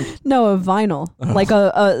bunch of times. No, a vinyl. Like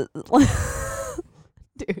a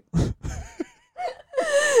dude.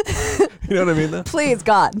 You know what I mean though? Please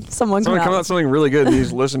God, someone come out with something really good and you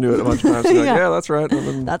just listen to it a bunch of times. And you're like, yeah, that's right.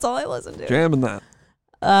 That's all I listen to. Jamming that.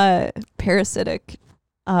 Parasitic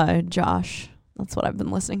Josh. That's what I've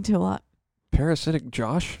been listening to a lot. Parasitic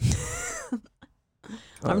Josh?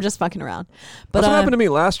 I'm just fucking around. But that's what happened to me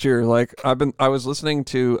last year. Like I was listening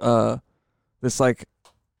to this like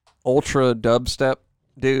ultra dubstep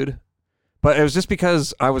dude, but it was just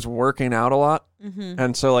because I was working out a lot,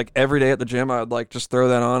 and so like every day at the gym I would like just throw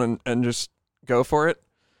that on and just go for it.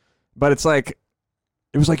 But it's like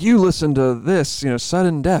it was like, you listen to this,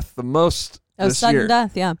 Sudden Death the most this Sudden year.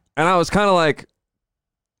 Death, yeah. And I was kind of like,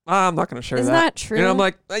 I'm not going to share that. Isn't that true? I'm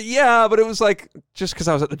like, yeah, but it was like just because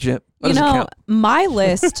I was at the gym. That doesn't count. My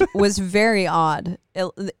list was very odd.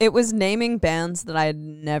 It was naming bands that I had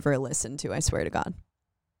never listened to, I swear to God.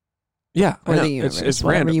 Yeah. Or the universe, it's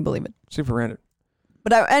whatever random. you believe it. Super random.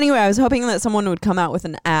 But anyway, I was hoping that someone would come out with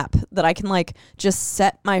an app that I can like just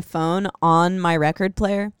set my phone on my record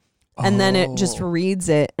player, and then it just reads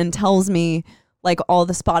it and tells me like all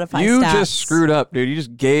the Spotify You stats. just screwed up, dude. You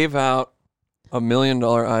just gave out $1 million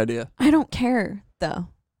idea. I don't care though.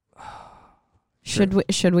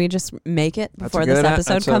 Should we just make it before this that's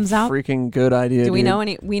episode comes out? Freaking good idea. Do we know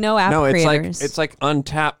any? We know app creators. It's like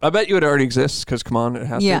Untapped. I bet you it already exists because come on, it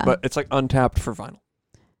has to. But it's like Untapped for vinyl.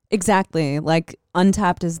 Exactly. Like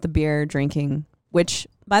Untapped is the beer drinking, which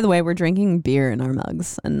by the way, we're drinking beer in our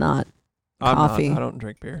mugs and not coffee. I don't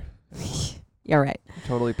drink beer. You're right. I'm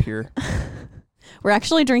totally pure. We're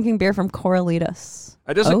actually drinking beer from Corralitos.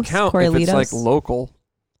 It doesn't count if it's like local.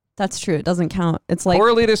 That's true. It doesn't count. It's like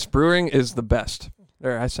Corralitos Brewing is the best.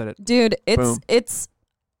 There, I said it. Dude, it's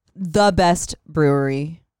the best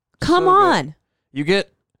brewery. Come on. Good. You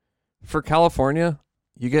get for California,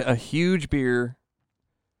 you get a huge beer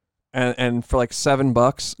and for like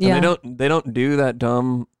 $7. Yeah. And they don't do that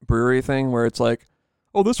dumb brewery thing where it's like,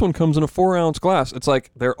 oh, this one comes in a 4-ounce glass. It's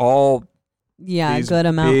like they're all these good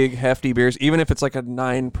amount. Big hefty beers, even if it's like a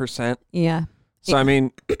 9%. Yeah. So I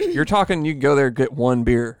mean, you're talking. You can go there, get one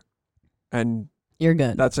beer, and you're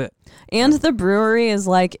good. That's it. And the brewery is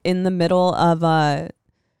like in the middle of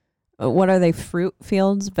what are they? Fruit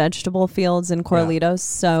fields, vegetable fields in Corralitos. Yeah.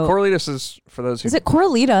 So Corralitos is for those who. Is it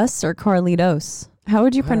Corralitos or Corralitos? How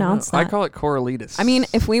would you pronounce that? I call it Corralitos. I mean,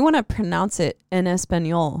 if we want to pronounce it in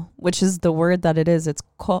Espanol, which is the word that it is, it's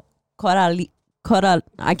I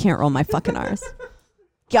can't roll my fucking R's.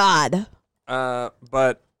 God.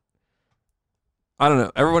 But I don't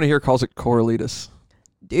know. Everyone here calls it Corralitos.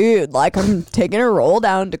 Dude, like I'm taking a roll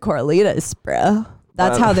down to Corralitos, bro.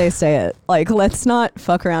 That's how they say it. Like, let's not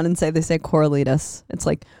fuck around and say they say Corralitos. It's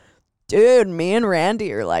like, dude, me and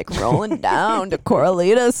Randy are like rolling down to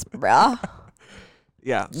Corralitos, bro.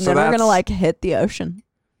 Yeah. So then we're gonna like hit the ocean.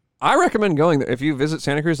 I recommend going there. If you visit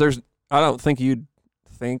Santa Cruz, I don't think you'd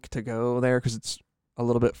think to go there because it's a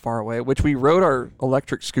little bit far away, which we rode our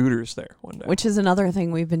electric scooters there one day. Which is another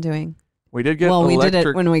thing we've been doing. We did get we did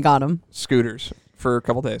it when we got them. Scooters for a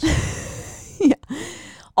couple days. Yeah.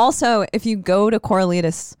 Also, if you go to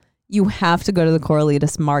Corralitos, you have to go to the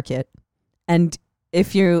Corralitos market. And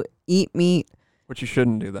if you eat meat... Which you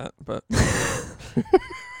shouldn't do that, but...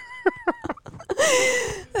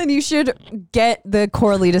 then you should get the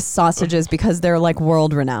Corralitos sausages because they're like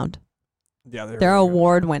world renowned. Yeah, they're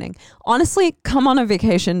award winning. Honestly, come on a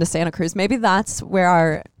vacation to Santa Cruz. Maybe that's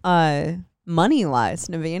where our money lies,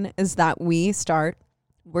 Naveen, is that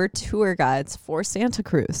we're tour guides for Santa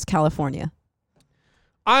Cruz, California.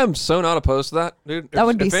 I'm so not opposed to that, dude. That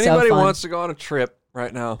would be so fun. If anybody wants to go on a trip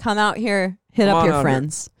right now, come out here, hit up your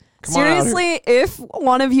friends. Seriously, if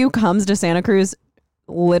one of you comes to Santa Cruz,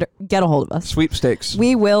 get a hold of us. Sweepstakes.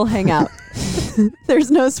 We will hang out.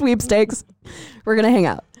 There's no sweepstakes. We're gonna hang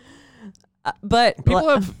out. But people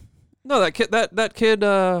have that kid,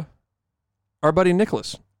 our buddy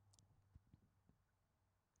Nicholas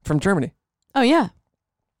from Germany. Oh yeah.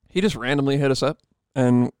 He just randomly hit us up,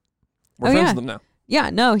 and we're friends with him now. Yeah,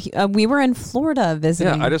 no, we were in Florida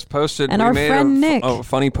visiting. Yeah, I just posted. And our friend Nick. A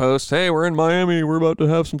funny post. Hey, we're in Miami. We're about to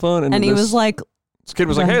have some fun. And he was like, this kid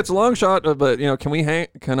was like, hey, it's a long shot, but can we hang?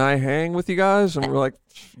 Can I hang with you guys? And we're like,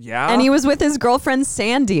 yeah. And he was with his girlfriend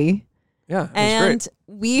Sandy. Yeah, and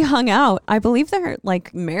we hung out. I believe they're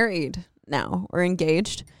like married now or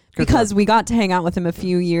engaged. Because we got to hang out with him a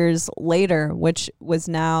few years later, which was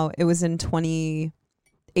it was in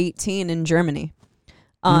 2018 in Germany.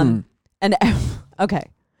 And okay,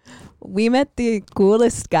 we met the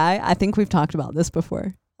coolest guy. I think we've talked about this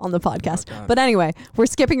before on the podcast. But anyway, we're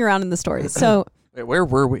skipping around in the story. So wait, where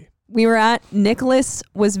were we? We were Nicholas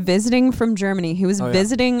was visiting from Germany. He was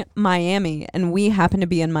visiting Miami, and we happened to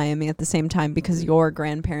be in Miami at the same time because your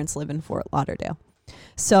grandparents live in Fort Lauderdale.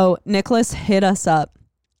 So Nicholas hit us up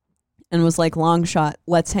and was like, long shot,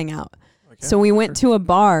 let's hang out. Yeah, so we went to a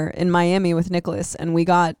bar in Miami with Nicholas, and we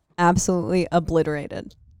got absolutely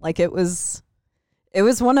obliterated. Like it was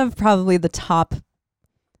one of probably the top.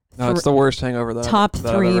 No, it's the worst hangover that top that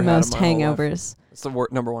I've three ever had most in my whole life. hangovers. It's the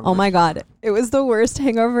number one. Oh my worst. God. It was the worst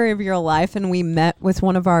hangover of your life. And we met with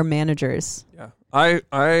one of our managers. Yeah.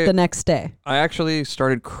 The next day. I actually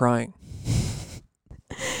started crying.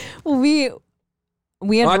 Well, we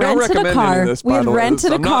had I don't rented a recommend car. any of this, We by had the way.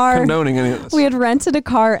 rented a I'm car. not condoning any of this. We had rented a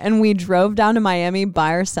car and we drove down to Miami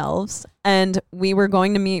by ourselves. And we were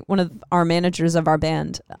going to meet one of our managers of our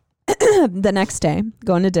band the next day,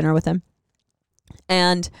 going to dinner with him.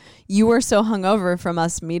 And you were so hungover from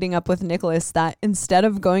us meeting up with Nicholas that instead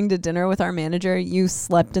of going to dinner with our manager, you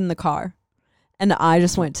slept in the car. And I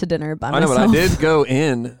just went to dinner by myself. I know, but I did go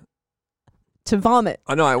in. To vomit.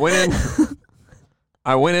 I know, I went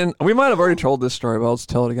in. We might have already told this story, but I'll just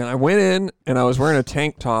tell it again. I went in and I was wearing a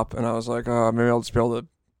tank top and I was like, oh, maybe I'll just be able to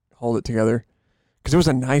hold it together. Because it was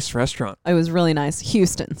a nice restaurant. It was really nice.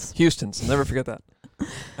 Houston's. I'll never forget that.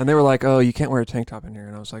 And they were like, oh, you can't wear a tank top in here.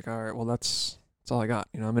 And I was like, all right, well, that's all I got.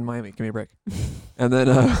 I'm in Miami. Give me a break. And then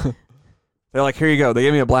they're like, here you go. They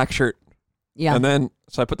gave me a black shirt. Yeah. And then,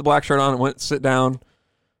 so I put the black shirt on and went to sit down.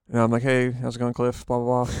 And I'm like, hey, how's it going, Cliff? Blah,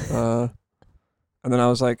 blah, blah. And then I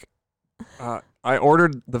was like, I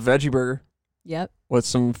ordered the veggie burger. Yep. With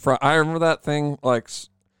some I remember that thing, like,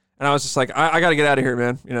 and I was just like, I got to get out of here,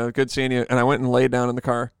 man. Good seeing you. And I went and laid down in the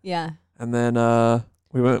car. Yeah. And then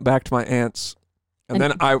we went back to my aunt's. And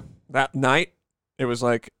then that night, it was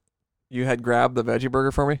like, you had grabbed the veggie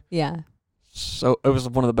burger for me. Yeah. So it was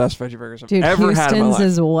one of the best veggie burgers I've dude, ever Houston's had in my life.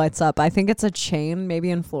 Is what's up. I think it's a chain,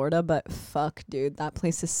 maybe in Florida, but fuck, dude, that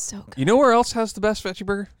place is so good. You know where else has the best veggie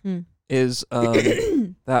burger? Is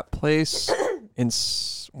that place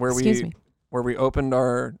where we opened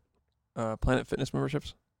our Planet Fitness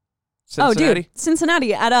memberships? Cincinnati? Oh, dude,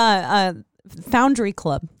 Cincinnati at a Foundry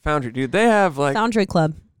Club. Foundry, dude, they have like Foundry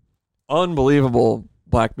Club. Unbelievable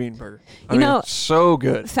black bean burger. I mean, so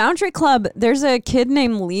good. Foundry Club, there's a kid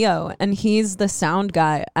named Leo, and he's the sound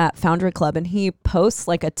guy at Foundry Club, and he posts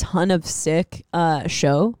like a ton of sick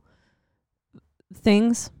show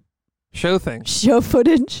footage.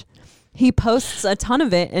 He posts a ton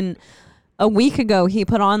of it, and a week ago he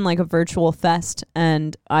put on like a virtual fest,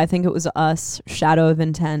 and I think it was us, Shadow of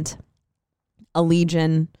Intent,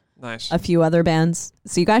 Allegiant, nice, a few other bands.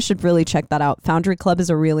 So you guys should really check that out. Foundry Club is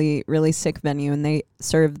a really, really sick venue, and they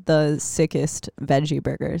serve the sickest veggie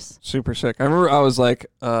burgers. Super sick. I remember I was like,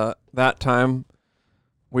 that time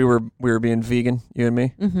we were being vegan, you and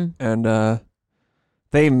me, and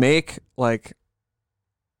they make like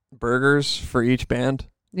burgers for each band.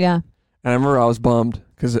 Yeah. And I remember I was bummed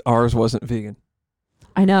because ours wasn't vegan.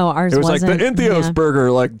 I know, ours wasn't. It was wasn't. like the Entheos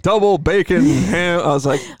burger, like double bacon ham. I was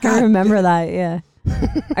like, God. I remember that, yeah.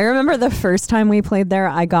 I remember the first time we played there,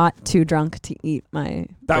 I got too drunk to eat my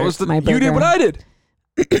burger. You did what I did.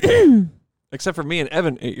 Except for me and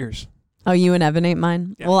Evan ate yours. Oh, you and Evan ate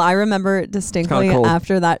mine? Yeah. Well, I remember distinctly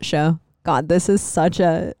after that show. God, this is such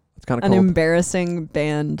an embarrassing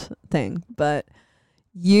band thing. But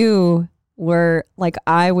you were like,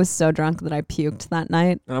 I was so drunk that I puked that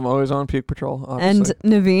night. And I'm always on puke patrol, obviously.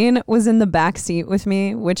 And Naveen was in the back seat with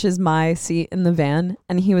me, which is my seat in the van.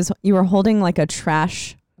 And you were holding like a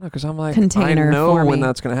trash because I'm like, container I know for when me.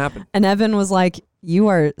 that's going to happen. And Evan was like, you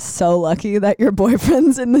are so lucky that your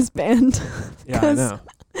boyfriend's in this band. Yeah, I know.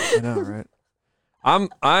 I know, right?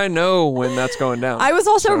 I know when that's going down. I was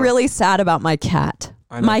also really sad about my cat.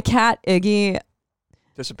 My cat, Iggy.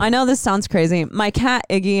 I know this sounds crazy. My cat,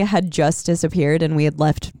 Iggy, had just disappeared and we had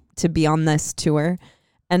left to be on this tour.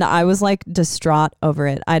 And I was like distraught over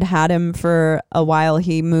it. I'd had him for a while.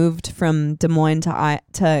 He moved from Des Moines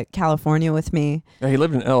to California with me. Yeah, he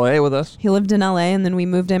lived in LA with us. He lived in LA, and then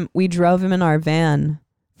we drove him in our van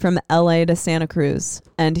from LA to Santa Cruz,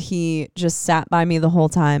 and he just sat by me the whole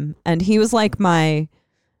time. And he was like my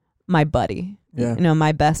buddy. Yeah.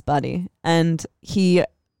 My best buddy. And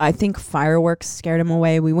I think fireworks scared him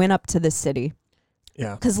away. We went up to the city.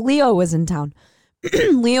 Yeah. Because Leo was in town.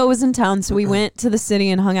 So we went to the city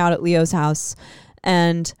and hung out at Leo's house.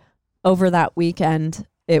 And over that weekend,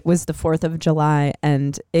 it was the 4th of July,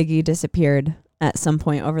 and Iggy disappeared at some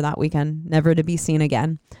point over that weekend, never to be seen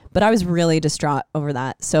again. But I was really distraught over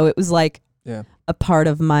that. So it was like a part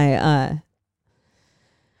of my,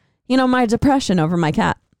 my depression over my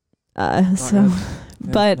cat.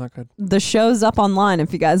 But the show's up online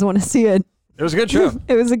if you guys want to see it. It was a good show.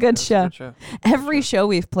 It was a good show. Every show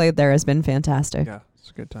we've played there has been fantastic. Yeah,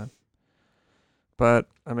 it's a good time. But,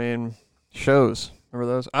 I mean, shows.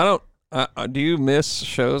 Remember those? I don't... do you miss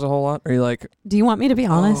shows a whole lot? Are you like... Do you want me to be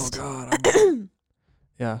honest? Oh, God.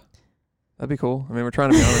 Yeah. That'd be cool. I mean, we're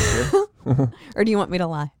trying to be honest here. Or do you want me to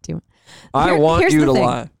lie? I want you to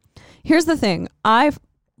lie. Here's the thing. I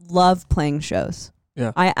love playing shows.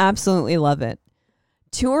 Yeah. I absolutely love it.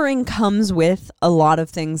 Touring comes with a lot of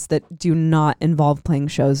things that do not involve playing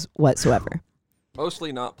shows whatsoever.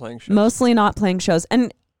 Mostly not playing shows.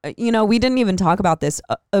 And, we didn't even talk about this.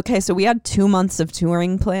 Okay, so we had 2 months of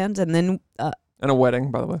touring planned and then... and a wedding,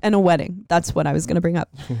 by the way. And a wedding. That's what I was going to bring up.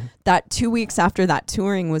 That 2 weeks after that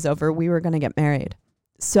touring was over, we were going to get married.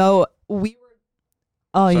 So we were...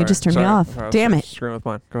 Oh, you just turned me off. Damn it. Screwing with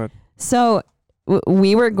mine. Go ahead. So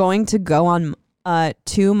we were going to go on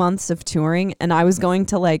 2 months of touring, and I was going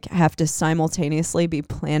to have to simultaneously be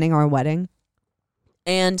planning our wedding.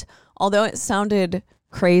 And although it sounded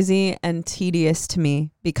crazy and tedious to me,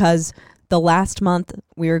 because the last month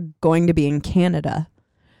we were going to be in Canada.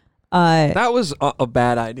 That was a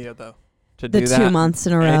bad idea, though. To do that 2 months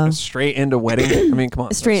in a row. Straight into wedding. I mean, come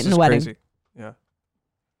on. Straight into wedding. Crazy. Yeah.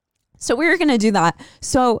 So we were going to do that.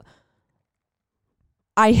 So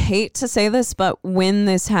I hate to say this, but when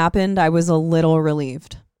this happened, I was a little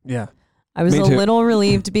relieved. Yeah. I was a little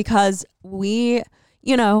relieved because we,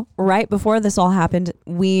 right before this all happened,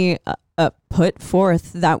 we put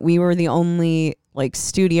forth that we were the only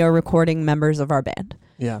studio recording members of our band.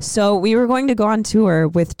 Yeah. So we were going to go on tour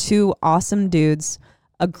with 2 awesome dudes,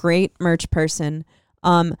 a great merch person,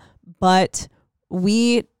 but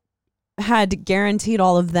we had guaranteed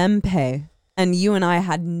all of them pay. And you and I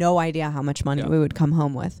had no idea how much money we would come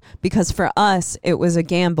home with, because for us, it was a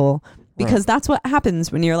gamble, because that's what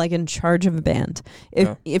happens when you're in charge of a band.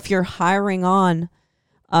 If you're hiring on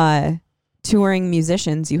touring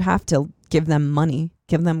musicians, you have to give them money,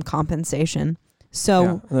 give them compensation.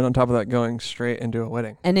 So, and then on top of that, going straight into a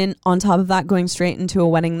wedding. And on top of that, going straight into a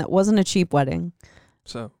wedding that wasn't a cheap wedding.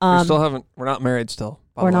 So we're not married still.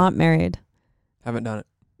 We're not married. Haven't done it.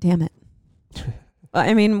 Damn it.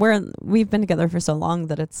 I mean, we've been together for so long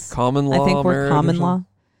that it's common law. I think we're common law.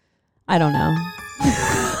 I don't know.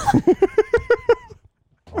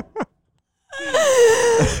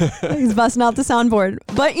 He's busting out the soundboard,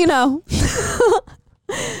 but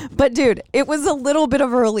but dude, it was a little bit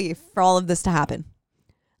of a relief for all of this to happen.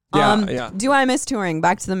 Yeah. Do I miss touring?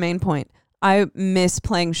 Back to the main point. I miss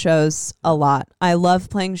playing shows a lot. I love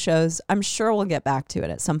playing shows. I'm sure we'll get back to it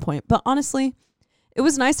at some point, but honestly, it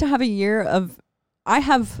was nice to have a year of. I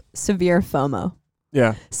have severe FOMO.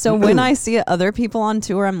 Yeah. So when I see other people on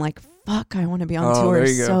tour, I'm like, fuck, I want to be on tour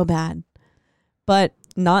so bad. But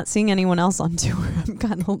not seeing anyone else on tour, I'm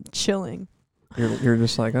kind of chilling. You're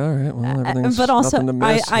just like, all right, well, everything's but also, nothing to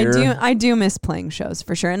miss I do miss playing shows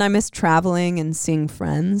for sure, and I miss traveling and seeing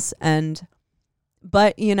friends.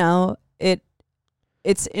 But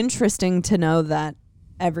it's interesting to know that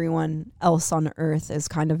everyone else on Earth is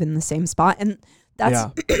kind of in the same spot, and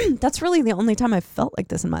that's really the only time I've felt like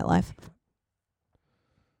this in my life.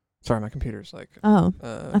 Sorry, my computer's like. Oh,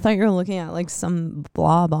 I thought you were looking at some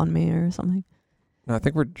blob on me or something. No, I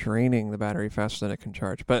think we're draining the battery faster than it can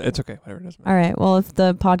charge, but it's okay. Whatever, it doesn't matter. All right. Well, if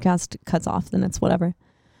the podcast cuts off, then it's whatever.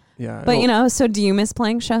 Yeah. But so do you miss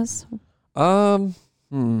playing shows? We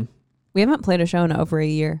haven't played a show in over a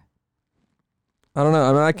year. I don't know.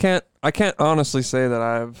 I mean, I can't honestly say that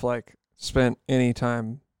I've spent any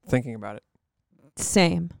time thinking about it.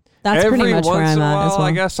 Same. That's pretty much where I'm at as well.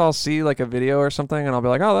 I guess I'll see a video or something, and I'll be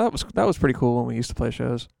like, "Oh, that was pretty cool when we used to play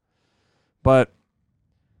shows." But,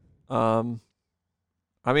 I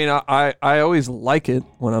mean, I always like it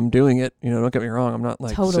when I'm doing it. Don't get me wrong. I'm not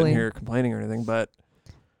sitting here complaining or anything, but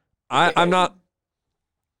I'm not.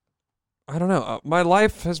 I don't know. My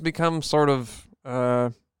life has become sort of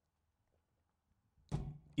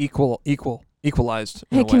equalized.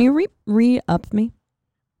 Hey, can you re-up me?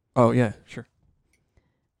 Oh yeah, sure.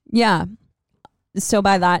 Yeah. So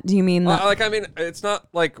by that, do you mean that? I mean, it's not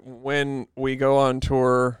like when we go on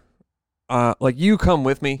tour, you come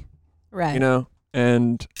with me, right?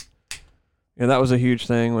 And that was a huge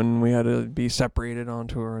thing when we had to be separated on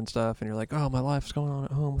tour and stuff. And you're like, oh, my life's going on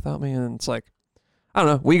at home without me. And it's like, I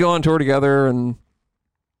don't know. We go on tour together, and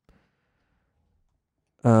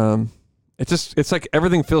it's like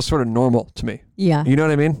everything feels sort of normal to me. Yeah. You know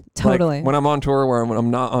what I mean? Totally. When I'm on tour, when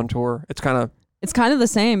I'm not on tour, it's kind of the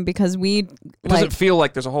same, because it doesn't feel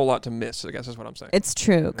like there's a whole lot to miss, I guess is what I'm saying. It's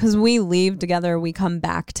true, because we leave together, we come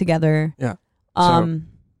back together. Yeah. So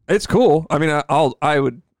it's cool. I mean, I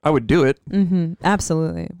would do it. Mm-hmm.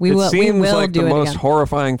 Absolutely. We will do it. It seems like the most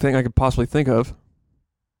horrifying thing I could possibly think of,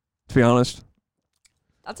 to be honest.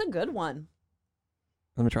 That's a good one.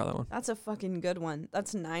 Let me try that one. That's a fucking good one.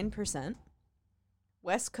 That's 9%.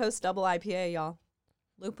 West Coast double IPA, y'all.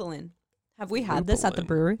 Lupulin. Have we had this at the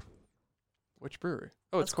brewery? Which brewery?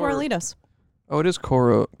 Oh, it's Corralitos. Oh, it is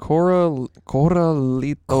Corralitos.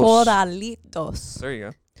 Corralitos. There you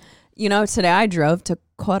go. You know, today I drove to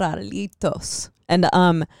Corralitos, and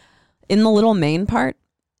in the little main part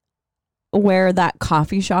where that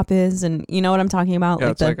coffee shop is, and you know what I'm talking about? Yeah,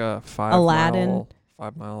 like it's like a 5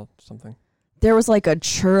 mile something. There was like a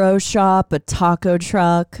churro shop, a taco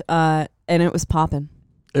truck, and it was popping.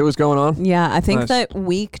 It was going on? Yeah, I think Nice. that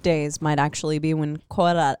weekdays might actually be when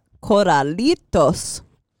Corralitos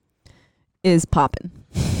is popping.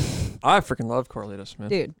 I freaking love Corralitos, man.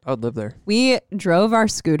 Dude. I would live there. We drove our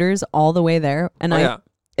scooters all the way there, and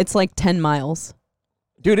it's like 10 miles.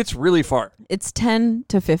 Dude, it's really far. It's 10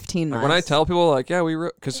 to 15 miles. Like when I tell people, like, yeah,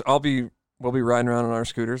 because we'll be riding around on our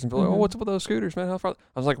scooters, and people are like, oh, what's up with those scooters, man? How far?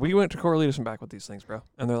 I was like, we went to Corralitos and back with these things, bro.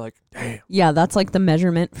 And they're like, damn. Yeah, that's like the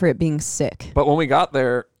measurement for it being sick. But when we got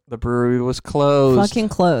there, the brewery was closed. Fucking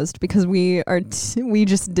closed because we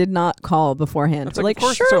just did not call beforehand. It's We're like, of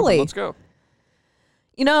course it's open. surely. Let's go.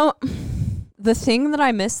 You know, the thing that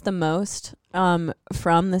I miss the most from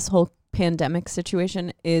this whole pandemic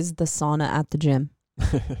situation is the sauna at the gym.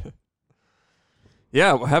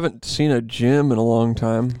 Yeah, I haven't seen a gym in a long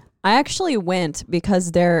time. I actually went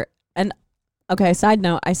because okay, side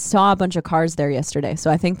note, I saw a bunch of cars there yesterday,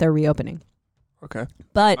 so I think they're reopening. Okay.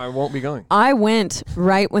 But I won't be going. I went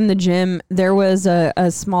right when there was a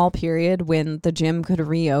small period when the gym could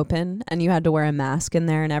reopen and you had to wear a mask in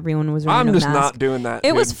there and everyone was wearing a mask. I'm just not doing that.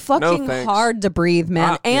 It was fucking hard to breathe,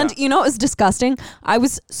 man. And you know what was disgusting? I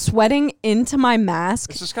was sweating into my mask.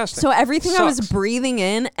 It's disgusting. So everything I was breathing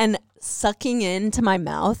in and sucking into my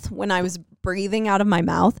mouth when I was breathing out of my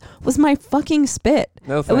mouth was my fucking spit.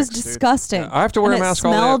 No thanks, it was dude. disgusting. Yeah, I have to wear a mask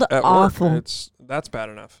all smelled day at awful. work. That's bad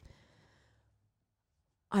enough.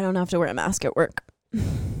 I don't have to wear a mask at work.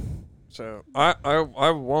 So I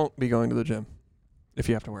won't be going to the gym if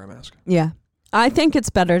you have to wear a mask. Yeah. I think it's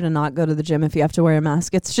better to not go to the gym if you have to wear a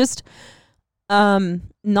mask. It's just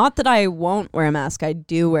not that I won't wear a mask. I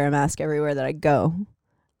do wear a mask everywhere that I go.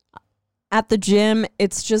 At the gym,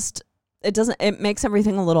 it's just it makes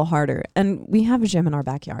everything a little harder. And we have a gym in our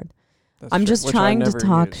backyard. I'm just trying to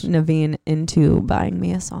talk Naveen into buying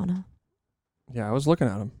me a sauna. Yeah, I was looking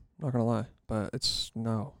at him, not gonna lie. But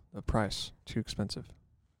the price too expensive.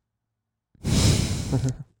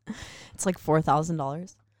 It's like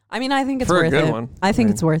 $4,000. I mean, I think it's for worth a good it. one. I think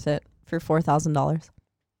it's worth it for $4,000.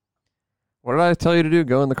 What did I tell you to do?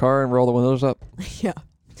 Go in the car and roll the windows up. Yeah,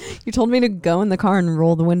 you told me to go in the car and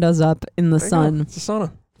roll the windows up in the sun. It's a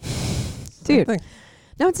sauna, dude.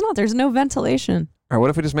 No, it's not. There's no ventilation. All right, what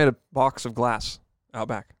if we just made a box of glass out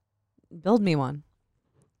back? Build me one.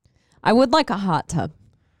 I would like a hot tub.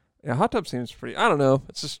 Yeah, hot tub seems pretty. I don't know.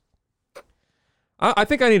 It's just. I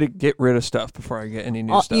think I need to get rid of stuff before I get any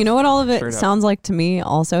new stuff. You know what all of it sounds like to me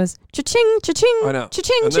also is cha-ching, cha-ching, I know.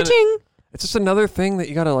 Cha-ching, cha-ching. It's just another thing that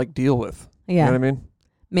you got to like deal with. Yeah. You know what I mean?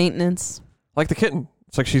 Maintenance. Like the kitten.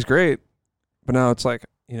 It's like she's great, but now it's like,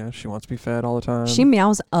 she wants to be fed all the time. She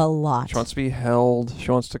meows a lot. She wants to be held.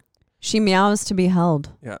 She meows to be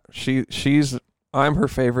held. Yeah. I'm her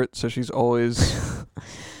favorite, so she's always...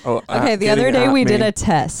 Okay, the other day we did a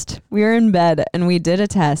test. We were in bed and we did a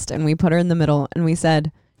test and we put her in the middle and we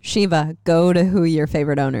said, Shiva, go to who your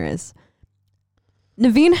favorite owner is.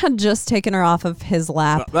 Naveen had just taken her off of his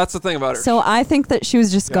lap. That's the thing about her. So I think that she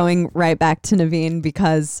was just going right back to Naveen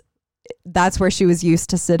because that's where she was used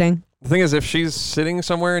to sitting. The thing is, if she's sitting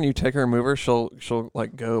somewhere and you take her and move her, she'll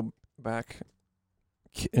like go back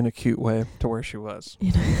in a cute way to where she was.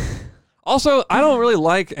 Also, I don't really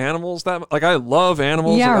like animals that much. Like, I love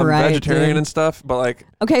animals. Yeah, I'm right, vegetarian and stuff, but like...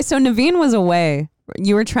 Okay, so Naveen was away.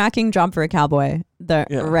 You were tracking Job for a Cowboy,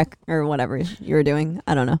 rec or whatever you were doing.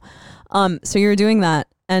 I don't know. So you were doing that,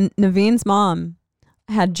 and Naveen's mom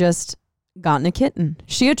had just gotten a kitten.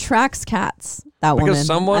 She attracts cats, that woman.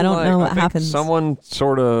 I don't know what happens. Someone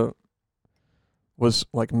sort of was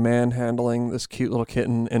like manhandling this cute little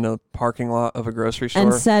kitten in a parking lot of a grocery store.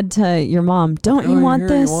 And said to your mom, don't you want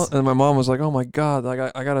this? And my mom was like, oh my God, like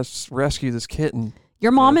I got to rescue this kitten.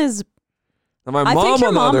 Your mom is... And my I mom, think your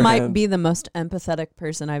on the mom other might hand, be the most empathetic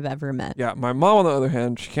person I've ever met. Yeah, my mom, on the other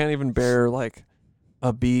hand, she can't even bear like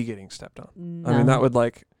a bee getting stepped on. No. I mean, that would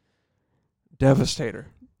like devastate her.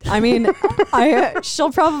 I mean,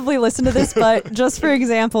 she'll probably listen to this, but just for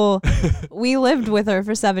example, we lived with her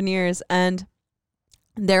for 7 years and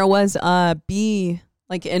there was a bee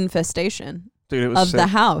like infestation of the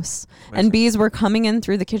house. Amazing. And bees were coming in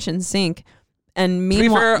through the kitchen sink. And meanwhile,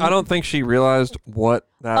 to be fair, I don't think she realized what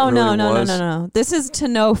that was. No. This is to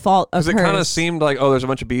no fault of hers. Because it kind of seemed like, there's a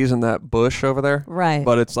bunch of bees in that bush over there. Right.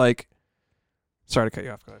 But it's like, sorry to cut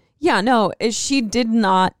you off. Go ahead. Yeah, no, she did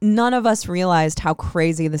not. None of us realized how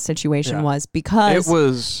crazy the situation was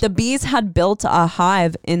because the bees had built a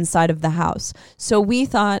hive inside of the house. So we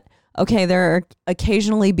thought, okay, there are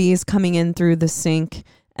occasionally bees coming in through the sink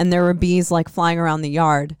and there were bees like flying around the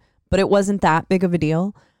yard, but it wasn't that big of a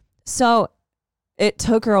deal. So it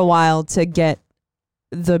took her a while to get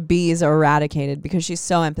the bees eradicated because she's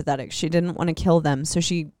so empathetic. She didn't want to kill them. So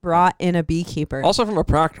she brought in a beekeeper. Also from a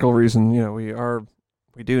practical reason,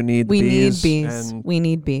 we do need bees. We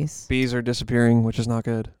need bees. Bees are disappearing, which is not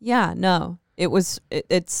good. Yeah, no.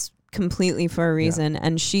 It's completely for a reason.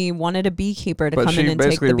 And she wanted a beekeeper to come in and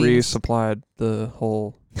take the bees. But she basically resupplied the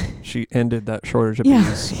whole... She ended that shortage of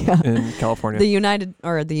bees in California. The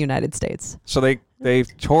United States. So they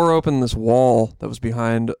tore open this wall that was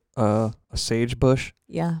behind a sage bush.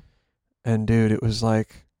 Yeah. And dude, it was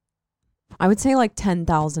like... I would say like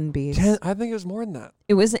 10,000 bees. I think it was more than that.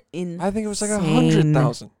 It was insane. I think it was like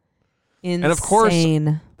 100,000. Insane. And of course,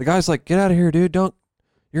 the guy's like, "Get out of here, dude! You're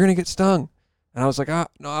gonna get stung." And I was like, no,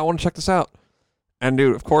 I want to check this out." And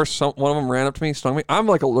dude, of course, one of them ran up to me, stung me. I'm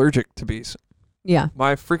like allergic to bees. Yeah.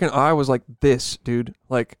 My freaking eye was like this, dude.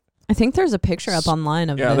 Like, I think there's a picture up online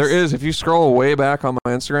of this. Yeah, there is. If you scroll way back on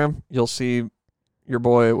my Instagram, you'll see your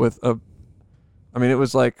boy with it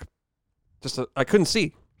was like I couldn't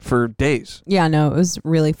see for days. Yeah, no, it was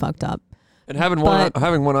really fucked up. And having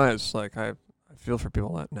one eye is like I feel for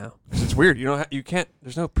people that now because it's weird. You can't.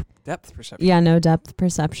 There's no depth perception. Yeah, no depth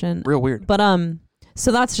perception. Real weird. But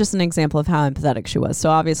so that's just an example of how empathetic she was. So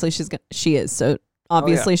obviously she is. So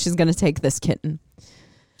obviously she's gonna take this kitten.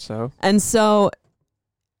 So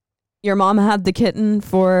your mom had the kitten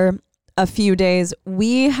for a few days.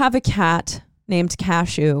 We have a cat named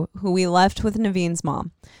Cashew who we left with Naveen's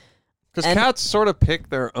mom. Because cats sort of pick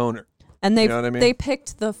their owner. And they you know what I mean? They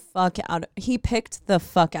picked the fuck out. He picked the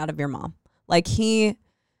fuck out of your mom. Like we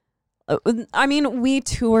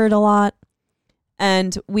toured a lot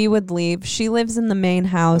and we would leave. She lives in the main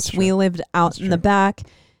house. We lived out in the back.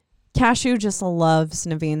 Cashew just loves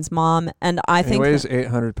Naveen's mom. And I think he weighs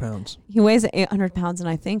 800 pounds. He weighs 800 pounds. And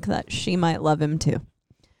I think that she might love him too.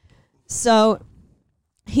 So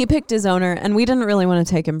he picked his owner and we didn't really want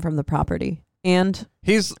to take him from the property. And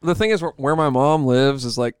the thing is where my mom lives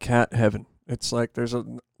is like cat heaven. It's like there's a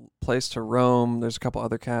place to roam. There's a couple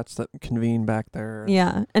other cats that convene back there.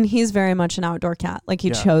 Yeah, and he's very much an outdoor cat. Like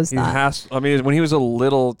he chose that. When he was a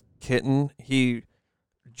little kitten, he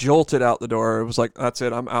jolted out the door. It was like, that's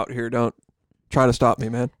it. I'm out here. Don't try to stop me,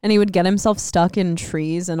 man. And he would get himself stuck in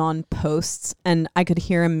trees and on posts, and I could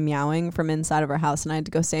hear him meowing from inside of our house, and I had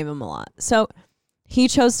to go save him a lot. So he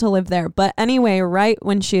chose to live there. But anyway, right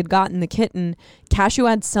when she had gotten the kitten, Cashew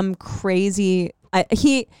had some crazy...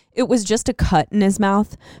 it was just a cut in his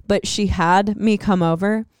mouth, but she had me come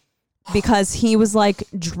over because he was like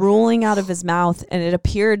drooling out of his mouth and it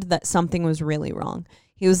appeared that something was really wrong.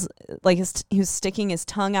 He was like, he was sticking his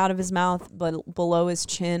tongue out of his mouth, but below his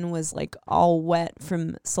chin was like all wet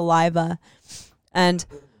from saliva. And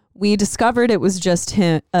we discovered it was just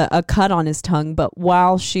a cut on his tongue. But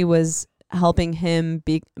while she was helping him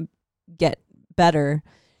get better,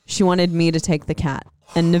 she wanted me to take the cat,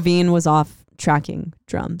 and Naveen was off tracking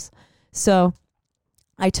drums. So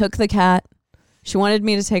I took the cat. She wanted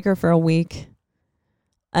me to take her for a week,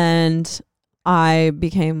 and I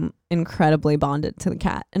became incredibly bonded to the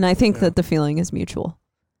cat. And I think that the feeling is mutual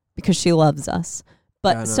because she loves us.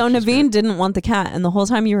 But Naveen didn't want the cat, and the whole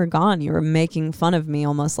time you were gone, you were making fun of me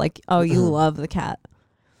almost like, oh, you love the cat.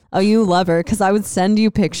 Oh, you love her. Because I would send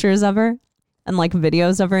you pictures of her and like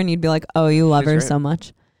videos of her, and you'd be like, oh, you love her so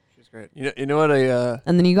much. She's great. You know what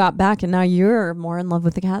and then you got back, and now you're more in love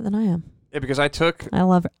with the cat than I am. Yeah, because I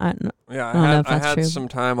love her. I had some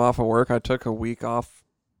time off of work. I took a week off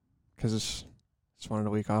because just wanted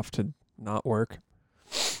a week off to not work.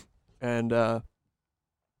 And so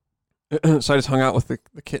I just hung out with the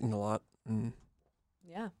kitten a lot. And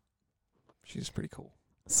yeah. She's pretty cool.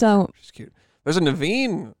 So she's cute. There's a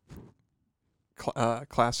Naveen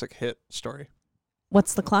classic hit story.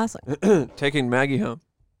 What's the classic? Taking Maggie home.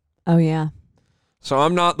 Oh, yeah. So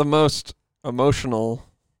I'm not the most emotional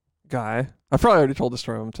guy. I probably already told this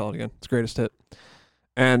story. I'm going to tell it again. It's the greatest hit.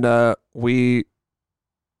 And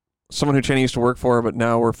someone who Channing used to work for, but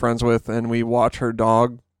now we're friends with, and we watch her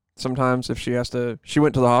dog sometimes if she has to. She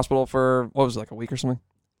went to the hospital for, what was it, like a week or something?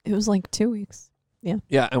 It was like 2 weeks. Yeah.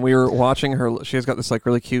 Yeah, and we were watching her. She has got this like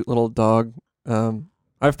really cute little dog.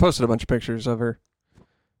 I've posted a bunch of pictures of her.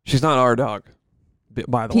 She's not our dog,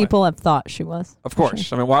 by the way. People have thought she was. Of course.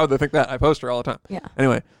 Sure. I mean, why would they think that? I post her all the time. Yeah.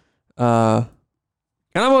 Anyway, and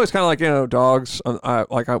I'm always kind of like, dogs.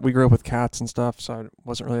 We grew up with cats and stuff, so I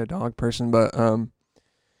wasn't really a dog person. But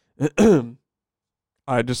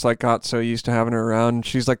I just like got so used to having her around.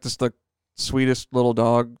 She's like this the sweetest little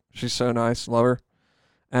dog. She's so nice, love her.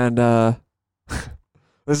 And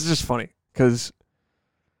this is just funny because,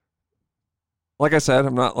 like I said,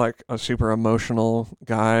 I'm not like a super emotional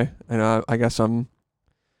guy, and I guess I'm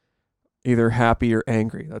either happy or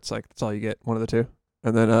angry. That's all you get, one of the two.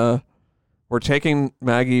 And then we're taking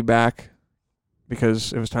Maggie back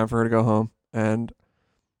because it was time for her to go home, and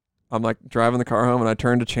I'm like driving the car home, and I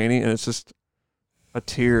turn to Cheney, and it's just a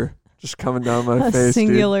tear just coming down my face. A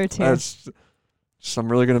singular tear.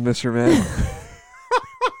 I'm really gonna miss her, man.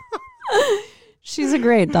 She's a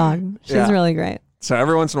great dog. She's really great. So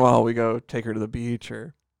every once in a while we go take her to the beach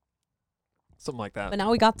or something like that. But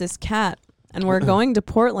now we got this cat, and we're going to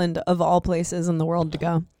Portland, of all places in the world to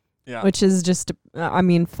go. Yeah. Which is just, I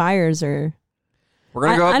mean, fires are... We're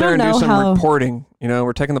going to go out there and do some reporting. You know,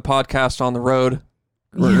 we're taking the podcast on the road.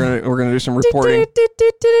 We're gonna do some reporting.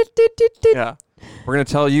 Yeah. We're going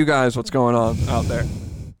to tell you guys what's going on out there.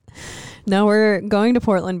 No, we're going to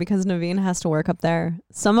Portland because Naveen has to work up there.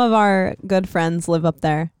 Some of our good friends live up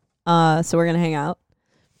there. So we're going to hang out.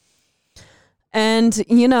 And,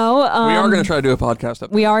 you know... we are going to try to do a podcast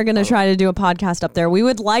up there. We are going to try to do a podcast up there. We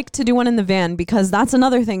would like to do one in the van because that's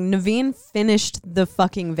another thing. Naveen finished the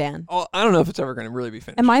fucking van. Oh, I don't know if it's ever going to really be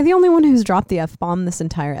finished. Am I the only one who's dropped the F-bomb this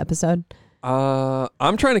entire episode?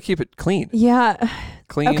 I'm trying to keep it clean. Yeah.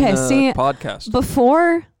 Clean podcast.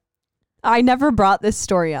 Before... I never brought this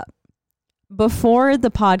story up. Before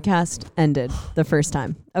the podcast ended the first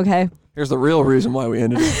time, okay? Here's the real reason why we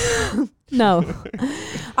ended it. No.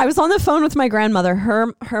 I was on the phone with my grandmother.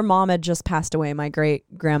 Her mom had just passed away, my great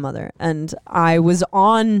grandmother. And I was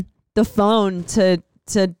on the phone to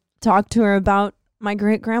talk to her about my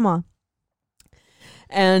great grandma.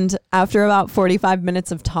 And after about 45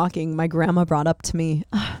 minutes of talking, my grandma brought up to me,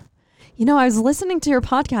 you know, I was listening to your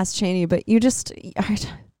podcast, Cheney, but you just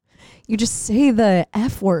say the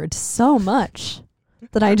F word so much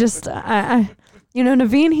that I you know,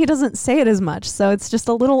 Naveen, he doesn't say it as much, so it's just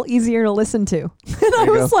a little easier to listen to. And I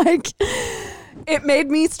was like, it made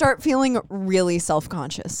me start feeling really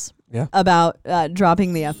self-conscious about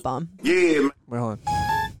dropping the F-bomb. Yeah. Well,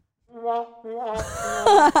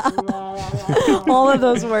 all of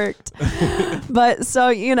those worked. But so,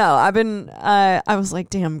 you know, I was like,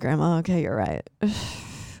 damn, Grandma, okay, you're right.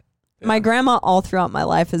 My grandma all throughout my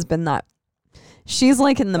life has been that. She's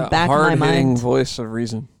like in the back of my mind. Hard-hitting voice of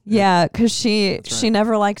reason. Yeah, because she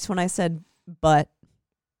never liked when I said but.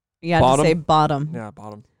 You got to say bottom. Yeah,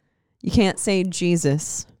 bottom. You can't say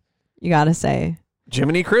Jesus. You got to say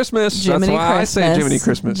Jiminy Christmas. That's why I say Jiminy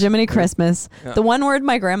Christmas. Jiminy Christmas. Yeah. The one word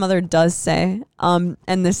my grandmother does say, and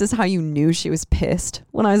this is how you knew she was pissed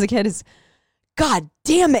when I was a kid, is God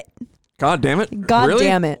damn it. God damn it? God really?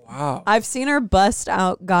 damn it. Wow. I've seen her bust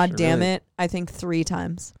out God damn it, I think 3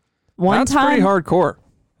 times. That's pretty hardcore.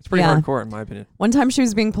 It's pretty hardcore in my opinion. One time she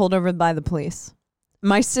was being pulled over by the police.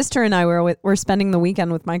 My sister and I were spending the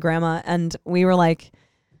weekend with my grandma, and we were like,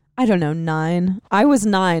 I don't know, 9. I was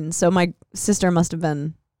 9, so my sister must have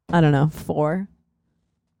been, I don't know, 4.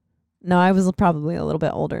 No, I was probably a little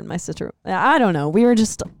bit older than my sister. I don't know. We were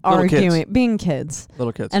just arguing, being kids.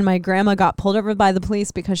 Little kids. And my grandma got pulled over by the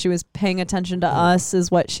police because she was paying attention to us, is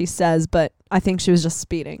what she says, but I think she was just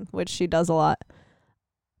speeding, which she does a lot.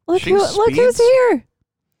 Look who's here.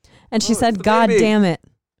 And she said, God damn it.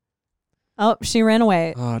 Oh, she ran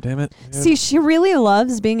away. Oh, damn it. Yeah. See, she really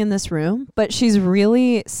loves being in this room, but she's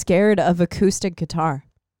really scared of acoustic guitar.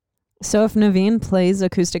 So if Naveen plays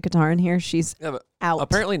acoustic guitar in here, she's out.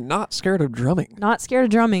 Apparently not scared of drumming. Not scared of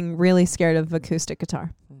drumming, really scared of acoustic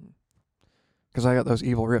guitar. Because I got those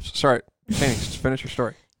evil riffs. Sorry, Shani, just finish your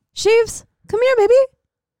story. Sheaves, come here, baby.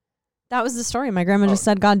 That was the story. My grandma just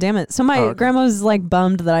said, God damn it. So my grandma was like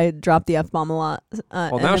bummed that I dropped the F-bomb a lot.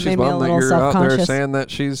 Well, now she's bummed that you're out there saying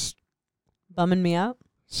that she's... bumming me out?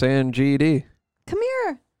 Saying GED. Come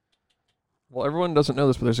here. Well, everyone doesn't know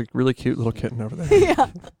this, but there's a really cute little kitten over there. Yeah.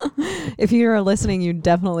 If you're listening, you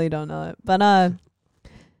definitely don't know it. But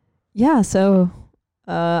yeah, so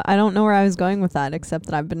I don't know where I was going with that, except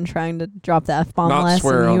that I've been trying to drop the F-bomb less,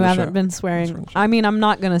 and you haven't been swearing. I mean, I'm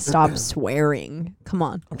not going to stop swearing. Come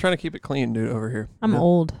on. I'm trying to keep it clean, dude, over here. I'm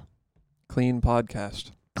old. Clean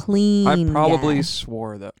podcast. Clean. I probably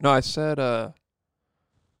swore, though. No, I said, I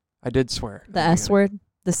did swear. The S word?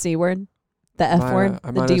 The C word? The F word?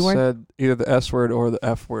 The D word? I said either the S word or the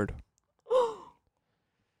F word.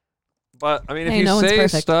 But, I mean, if you say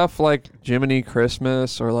stuff like Jiminy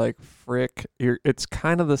Christmas or like frick, it's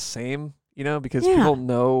kind of the same, you know, because people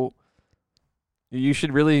know you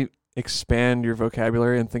should really expand your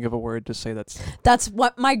vocabulary and think of a word to say that's. That's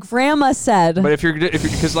what my grandma said. But if you're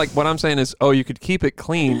because like what I'm saying is, oh, you could keep it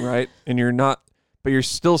clean, right? And you're not, but you're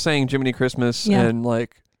still saying Jiminy Christmas and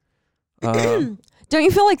like. Don't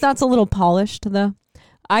you feel like that's a little polished though?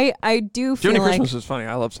 I do feel Jiminy like Christmas is funny.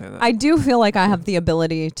 I love saying that. I do feel like I have the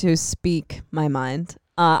ability to speak my mind.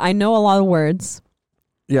 I know a lot of words.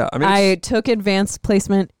 Yeah, I mean, I took advanced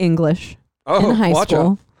placement English in high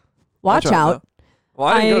school. Watch out. Well,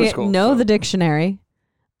 I didn't go to school. I know the dictionary.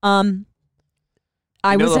 I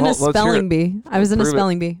was in a spelling bee. I was in a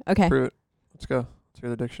spelling bee. Okay. Prove it. Let's go. Let's hear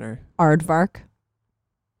the dictionary. Aardvark.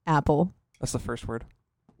 Apple. That's the first word.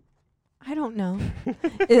 I don't know.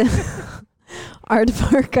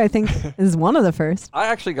 Aardvark, I think, is one of the first. I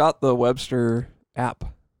actually got the Webster app.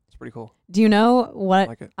 It's pretty cool. Do you know what I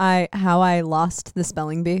like it. how I lost the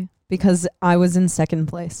spelling bee? Because I was in second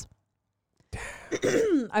place.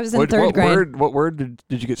 I was in third grade. What word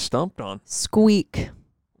did you get stumped on? Squeak.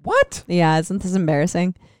 What? Yeah, isn't this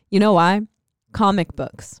embarrassing? You know why? Comic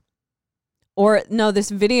books. Or no,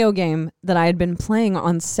 this video game that I had been playing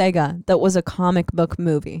on Sega that was a comic book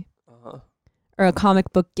movie. Or a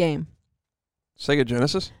comic book game. Sega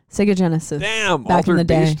Genesis? Sega Genesis. Damn, back in the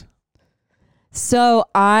day. Beast. So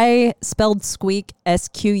I spelled squeak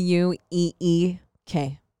Squeek.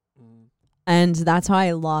 And that's how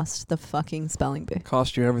I lost the fucking spelling bee.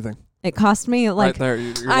 Cost you everything. It cost me like right there.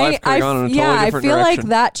 Your life could have gone in a totally different I feel direction. like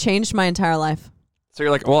that changed my entire life. So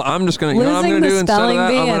you're like, well, I'm just gonna, you know what I'm gonna do instead of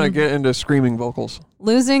that? I'm gonna get into screaming vocals.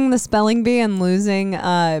 Losing the spelling bee and losing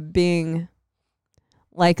being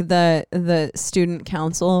like the student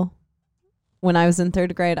council when I was in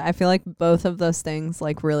third grade. I feel like both of those things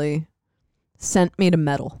like really sent me to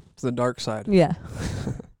metal. It's the dark side. Yeah.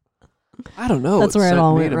 I don't know. That's where it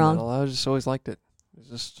all went wrong. Metal. I just always liked it. It was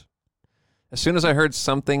just as soon as I heard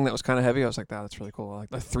something that was kind of heavy, I was like, that's really cool. Like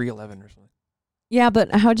 311 or something. Yeah,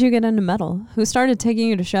 but how'd you get into metal? Who started taking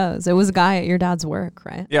you to shows? It was a guy at your dad's work,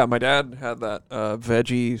 right? Yeah, my dad had that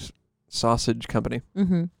veggie sausage company.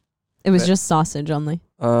 Mm-hmm. It was just sausage only.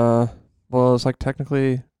 Well, it was like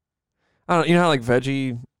technically, I don't know. You know how like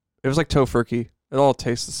veggie, it was like tofurkey. It all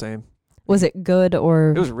tastes the same. Was it good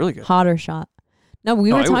or? It was really good. Hot or shot? No,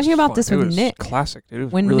 we were talking about this with Nick. Classic, dude. It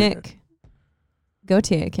was when really Nick good.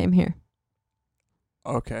 Gautier came here.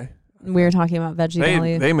 Okay. We were talking about Veggie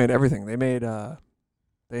Valley. They made everything. They made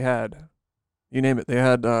they had, you name it. They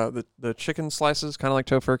had the chicken slices, kind of like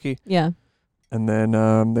tofurkey. Yeah. And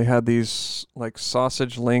then they had these like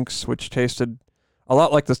sausage links, which tasted a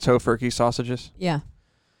lot like the tofurkey sausages. Yeah.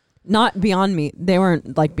 Not Beyond Meat. They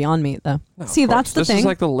weren't like Beyond Meat though. No, see, that's the thing. This is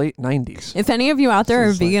like the late 90s. If any of you out there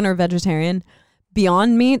are vegan or vegetarian,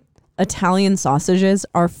 Beyond Meat Italian sausages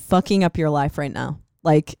are fucking up your life right now.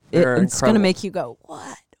 Like it's going to make you go,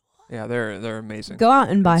 what? Yeah, they're amazing. Go out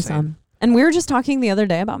and buy some. And we were just talking the other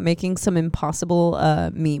day about making some Impossible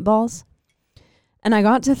meatballs. And I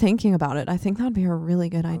got to thinking about it. I think that'd be a really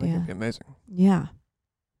good idea. That'd be amazing. Yeah.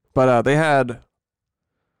 But they had,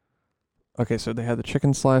 okay, so they had the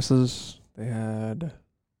chicken slices. They had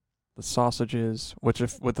the sausages, with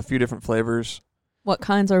a few different flavors. What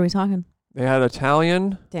kinds are we talking? They had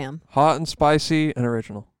Italian, damn, hot and spicy, and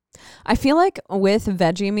original. I feel like with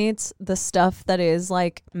veggie meats, the stuff that is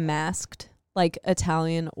like masked, like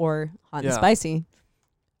Italian or hot and spicy,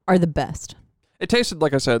 are the best. It tasted,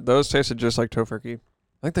 like I said, those tasted just like tofurkey. I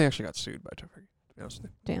think they actually got sued by tofurkey, to be honest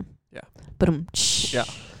with you. Damn. Yeah. But yeah.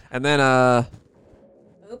 And then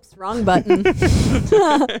oops, wrong button.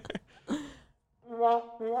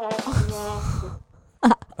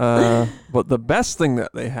 but the best thing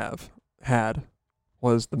that they had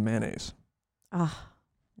was the mayonnaise. Ah.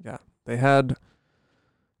 Yeah. They had,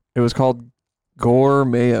 it was called Gore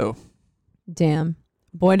Mayo. Damn.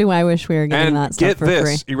 Boy, do I wish we were getting that stuff for free. Get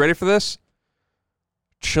this. You ready for this?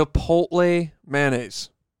 Chipotle mayonnaise.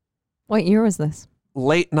 What year was this?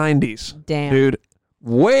 Late 90s. Damn. Dude,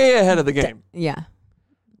 way ahead of the game. Yeah.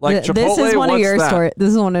 Like Chipotle, this is one of your stories. This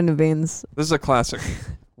is one of Naveen's. This is a classic.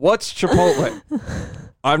 What's Chipotle?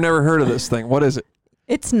 I've never heard of this thing. What is it?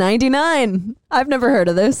 It's 99. I've never heard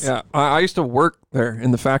of this. Yeah, I used to work there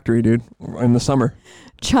in the factory, dude, in the summer.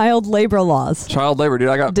 Child labor laws. Child labor, dude.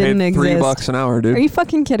 I got paid $3 an hour, dude. Are you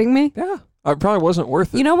fucking kidding me? Yeah. I probably wasn't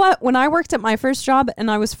worth it. You know what? When I worked at my first job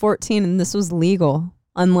and I was 14 and this was legal,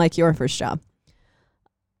 unlike your first job,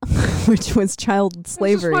 which was child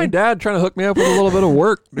slavery. This is my dad trying to hook me up with a little bit of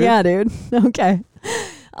work, dude. Yeah, dude. Okay.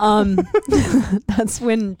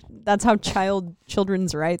 That's how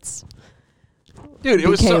children's rights. Dude, it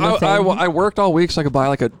was so, I worked all week so I could buy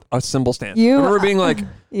like a cymbal stand. I remember being like,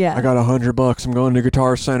 yeah, I got $100. I'm going to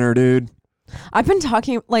Guitar Center, dude. I've been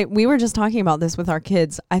talking, like, we were just talking about this with our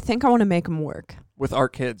kids. I think I want to make them work. With our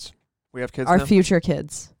kids. We have kids Our now? future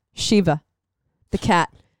kids. Shiva, the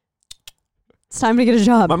cat. It's time to get a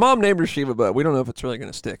job. My mom named her Shiva, but we don't know if it's really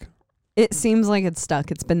going to stick. It seems like it's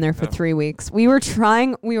stuck. It's been there for 3 weeks. I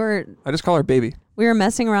just call her Baby. We were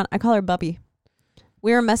messing around. I call her Bubby.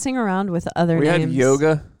 We were messing around with other names. We had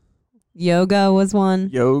Yoga. Yoga was one.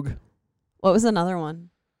 Yog. What was another one?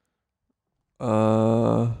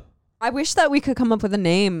 I wish that we could come up with a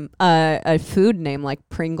name, a food name like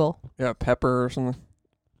Pringle. Yeah, Pepper or something.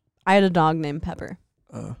 I had a dog named Pepper.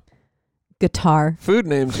 Guitar. Food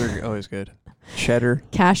names are always good. Cheddar.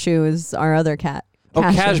 Cashew is our other cat.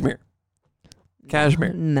 Cashmere.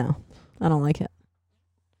 Cashmere. No, I don't like it.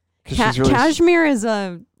 Really Cashmere is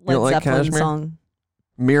a Led Zeppelin Cashmere? song.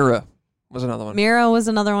 Mira was another one. Mira was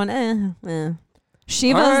another one.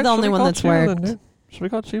 Shiva is the only one that's worked. Should we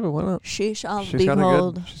call it Shiva? Why not? She shall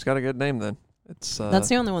behold. She's got a good name then. It's that's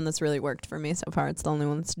the only one that's really worked for me so far. It's the only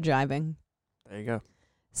one that's jiving. There you go.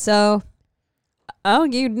 So,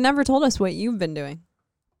 you never told us what you've been doing.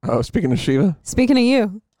 Oh, speaking of Shiva. Speaking of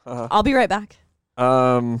you, I'll be right back.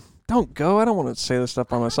 Don't go. I don't want to say this stuff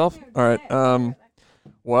by myself. All right.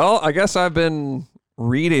 Well, I guess I've been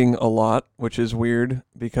reading a lot, which is weird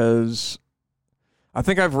because I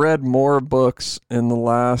think I've read more books in the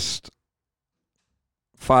last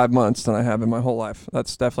 5 months than I have in my whole life.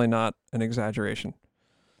 That's definitely not an exaggeration.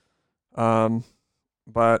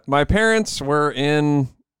 But my parents were in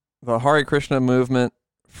the Hare Krishna movement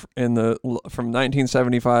from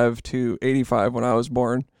 1975 to 85 when I was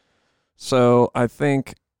born. So I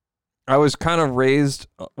think I was kind of raised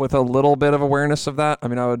with a little bit of awareness of that. I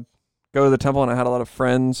mean, I would go to the temple and I had a lot of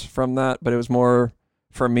friends from that, but it was more,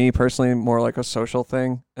 for me personally, more like a social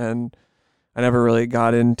thing. And I never really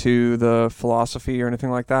got into the philosophy or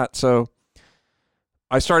anything like that. So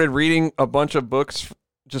I started reading a bunch of books,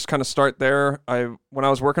 just kind of start there. When I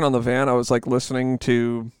was working on the van, I was like listening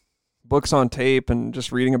to books on tape and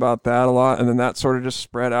just reading about that a lot. And then that sort of just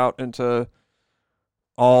spread out into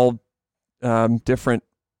all different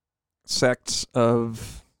sects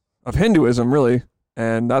of Hinduism, really.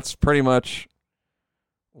 And that's pretty much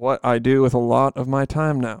what I do with a lot of my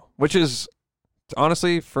time now, which is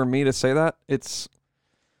honestly, for me to say that, it's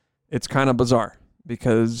kind of bizarre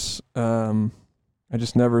because I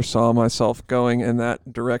just never saw myself going in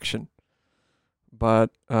that direction. But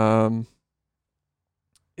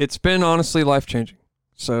it's been honestly life-changing.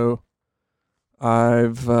 So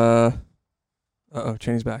I've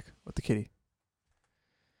Cheney's back with the kitty.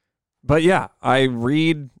 But yeah, I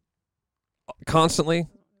read constantly.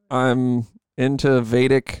 I'm into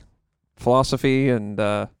Vedic philosophy, and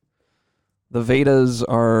the Vedas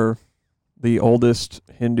are the oldest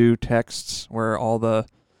Hindu texts where all the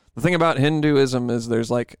thing about Hinduism is there's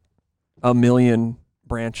like a million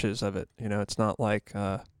branches of it. You know, it's not like,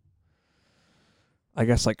 I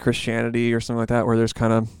guess like Christianity or something like that, where there's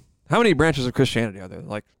kind of, how many branches of Christianity are there?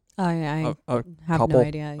 Like, I a have couple? no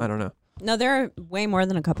idea. I don't know. No, there are way more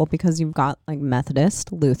than a couple because you've got like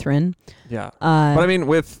Methodist, Lutheran. Yeah. But I mean,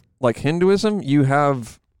 with like Hinduism, you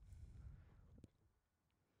have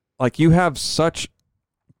such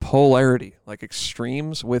polarity, like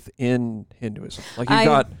extremes within Hinduism. Like you've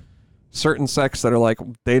got certain sects that are like,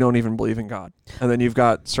 they don't even believe in God. And then you've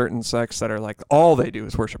got certain sects that are like, all they do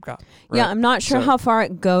is worship God. Right? Yeah, I'm not sure how far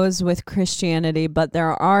it goes with Christianity, but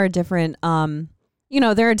there are different,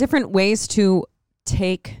 there are different ways to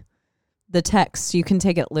take the text. You can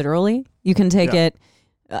take it literally. You can take it,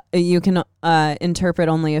 you can interpret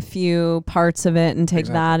only a few parts of it and take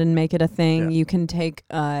that and make it a thing. Yeah. You can take,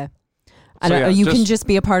 you can just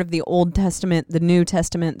be a part of the Old Testament, the New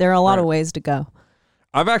Testament. There are a lot of ways to go.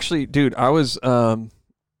 I've actually, I was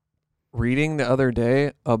reading the other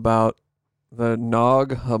day about the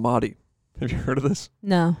Nag Hammadi. Have you heard of this?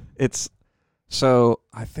 No. So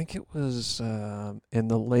I think it was in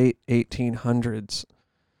the late 1800s.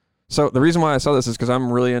 So the reason why I saw this is because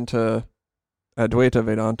I'm really into Advaita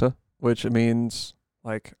Vedanta, which means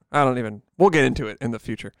like, we'll get into it in the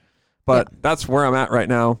future. But that's where I'm at right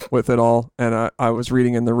now with it all. And I was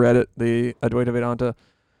reading in the Reddit, the Advaita Vedanta.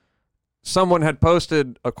 Someone had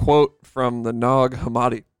posted a quote from the Nag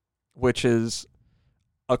Hammadi, which is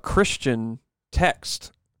a Christian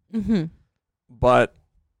text. Mm-hmm. But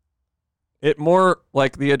it more,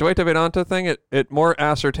 like the Advaita Vedanta thing, it more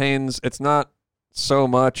ascertains, it's not so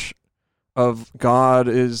much of God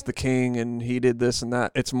is the king and he did this and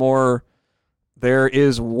that. It's more, there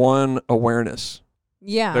is one awareness.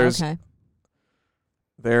 Yeah, okay.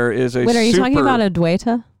 There is a Wait, are you talking about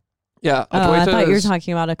Advaita? Yeah. Advaita I thought you were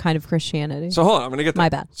talking about a kind of Christianity. So hold on, I'm going to get there. My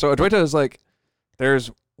bad. So Advaita is like, there's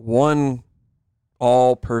one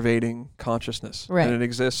all pervading consciousness, right. and it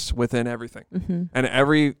exists within everything. Mm-hmm.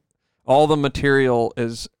 And all the material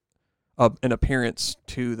is an appearance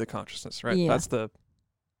to the consciousness, right? Yeah. That's the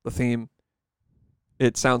theme.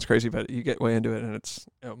 It sounds crazy, but you get way into it, and it's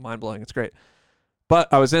mind-blowing. It's great.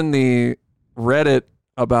 But I was in the Reddit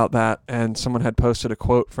about that, and someone had posted a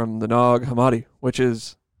quote from the Nag Hammadi, which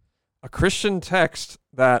is a Christian text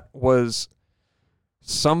that was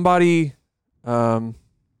somebody,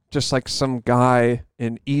 just like some guy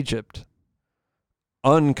in Egypt,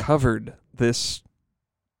 uncovered this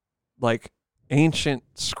like ancient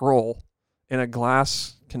scroll in a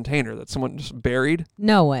glass container that someone just buried.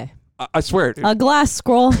 No way. I swear, dude. A glass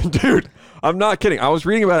scroll? Dude, I'm not kidding. I was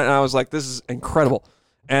reading about it and I was like, this is incredible.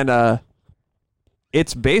 And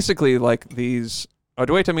it's basically like these,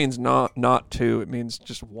 Adwaita means not two, it means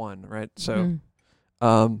just one, right? So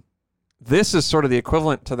this is sort of the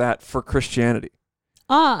equivalent to that for Christianity.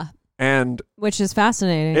 And which is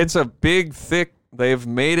fascinating. It's a big, thick, they've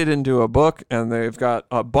made it into a book, and they've got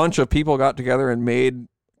a bunch of people got together and made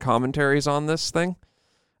commentaries on this thing.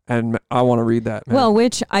 And I want to read that, man. Well,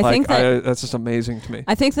 which I think that's just amazing to me.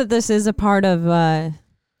 I think that this is a part of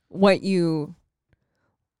what you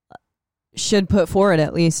should put forward,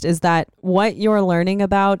 at least, is that what you're learning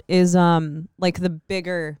about is like the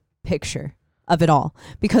bigger picture of it all.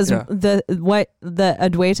 Because the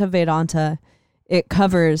Advaita Vedanta, it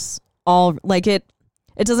covers all, like it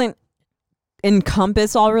doesn't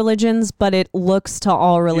encompass all religions, but it looks to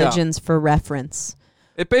all religions for reference.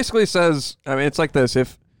 It basically says, I mean, it's like this: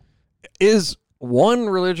 is one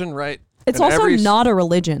religion right? It's also not a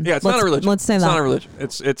religion. Yeah, it's not a religion. Let's say it's that. It's not a religion.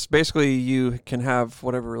 It's basically you can have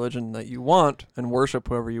whatever religion that you want and worship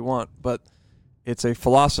whoever you want, but it's a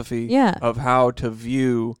philosophy of how to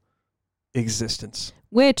view existence.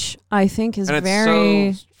 Which I think is and very...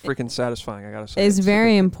 it's so freaking satisfying, I gotta say. Is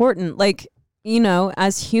very important. Like, you know,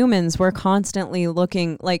 as humans, we're constantly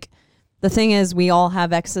looking, like, the thing is, we all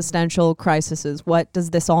have existential crises. What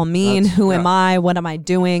does this all mean? Who am I? What am I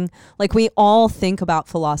doing? Like, we all think about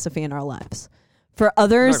philosophy in our lives. For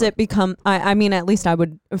others, it become, I mean, at least I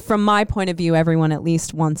would, from my point of view, everyone at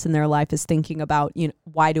least once in their life is thinking about, you know,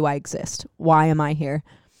 why do I exist? Why am I here?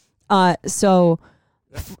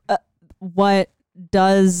 What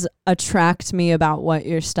does attract me about what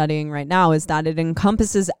you're studying right now is that it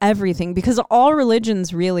encompasses everything, because all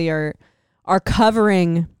religions really are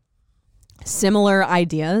covering similar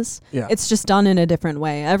ideas. It's just done in a different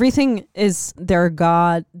way. Everything is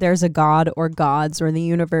there's a god or gods or the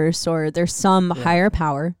universe, or there's some higher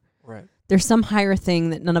power. Right. There's some higher thing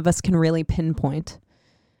that none of us can really pinpoint.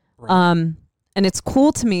 Right. And it's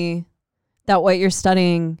cool to me that what you're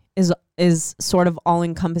studying is sort of all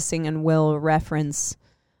encompassing and will reference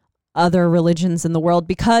other religions in the world,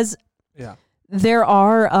 because there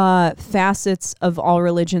are facets of all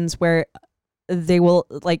religions where they will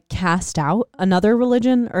like cast out another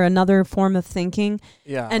religion or another form of thinking.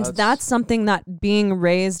 Yeah. And that's something that being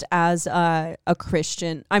raised as a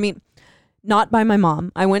Christian, I mean, not by my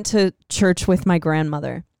mom. I went to church with my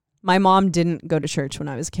grandmother. My mom didn't go to church when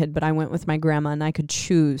I was a kid, but I went with my grandma and I could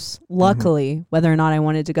choose, luckily, whether or not I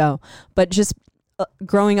wanted to go. But just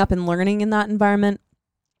growing up and learning in that environment,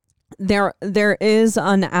 there is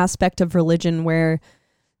an aspect of religion where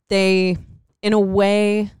they, in a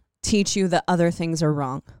way, teach you that other things are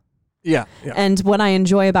wrong. Yeah. And what I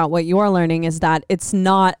enjoy about what you're learning is that it's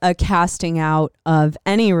not a casting out of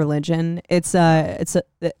any religion. It's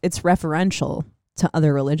referential to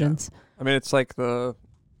other religions. Yeah. I mean, it's like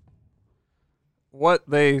what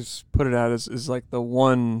they put it at is like the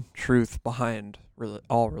one truth behind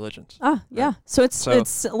all religions. Yeah. Right? So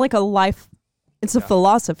it's like a life. It's a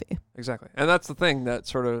philosophy. Exactly. And that's the thing that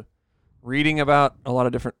sort of reading about a lot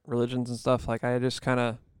of different religions and stuff, like I just kind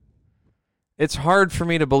of, it's hard for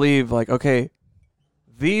me to believe, like, okay,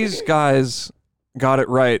 these guys got it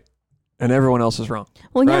right and everyone else is wrong.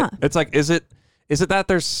 Well, right? It's like, is it that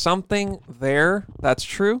there's something there that's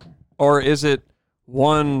true? Or is it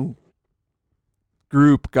one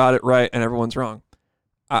group got it right and everyone's wrong?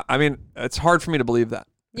 I mean, it's hard for me to believe that.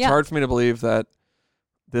 It's hard for me to believe that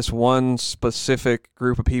this one specific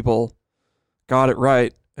group of people got it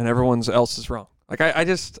right and everyone else is wrong. Like, I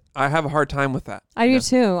have a hard time with that. I do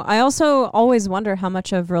too. I also always wonder how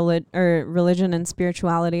much of religion and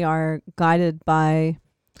spirituality are guided by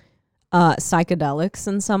psychedelics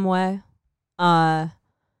in some way. Yeah,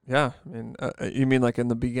 I mean, you mean like in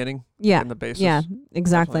the beginning? Yeah. In the basis? Yeah,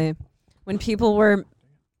 exactly. Definitely. When people were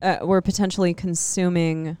potentially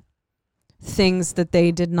consuming things that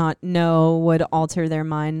they did not know would alter their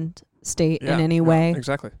mind state in any way.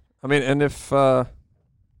 Exactly. I mean, and if...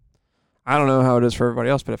 I don't know how it is for everybody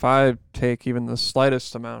else, but if I take even the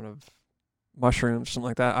slightest amount of mushrooms, something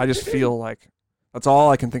like that, I just feel like that's all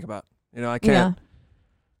I can think about. You know, I can't. Yeah.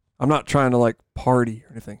 I'm not trying to like party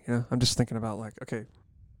or anything. You know, I'm just thinking about like, okay,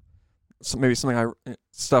 maybe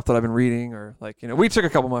stuff that I've been reading, or like, you know, we took a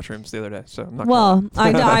couple mushrooms the other day, so I'm not. Well,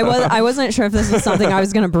 I wasn't sure if this was something I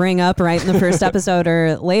was going to bring up right in the first episode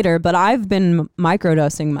or later, but I've been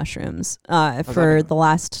microdosing mushrooms for the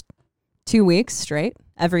last 2 weeks straight,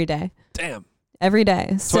 every day. Damn. Every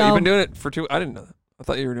day. So you've been doing it for I didn't know that. I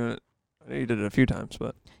thought you were doing it. I know you did it a few times,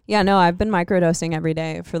 but. Yeah, no, I've been microdosing every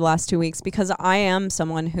day for the last 2 weeks because I am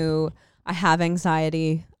someone who I have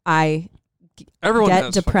anxiety. Everyone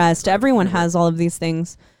get depressed. Everyone has all of these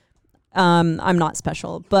things. I'm not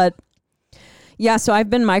special, but yeah, so I've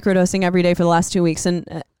been microdosing every day for the last 2 weeks.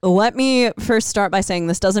 And let me first start by saying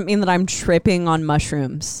this doesn't mean that I'm tripping on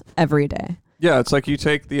mushrooms every day. Yeah, it's like you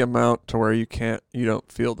take the amount to where you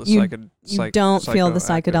don't feel the you don't feel the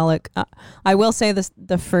psychedelic. I will say this: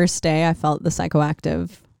 the first day I felt the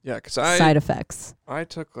psychoactive side effects. I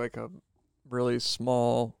took like a really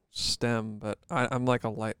small stem, but I'm like a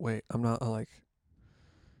lightweight. I'm a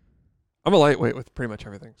lightweight with pretty much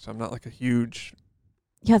everything, so I'm not like a huge.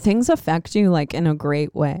 Yeah, things affect you like in a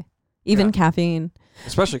great way. Even caffeine.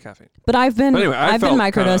 Especially caffeine. But I've been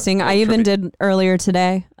microdosing. I even did earlier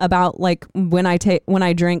today about like when I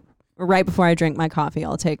drink right before I drink my coffee,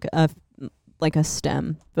 I'll take a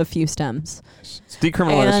few stems. It's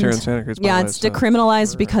decriminalized here in Santa Cruz. Yeah, it's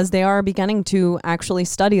decriminalized because they are beginning to actually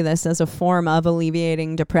study this as a form of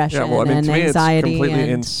alleviating depression and anxiety. It's completely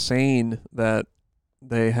insane that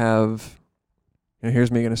they have. Here's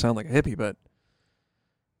me going to sound like a hippie, but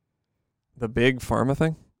the big pharma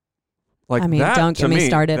thing. Like, I mean, don't get me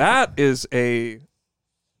started. That is a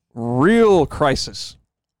real crisis.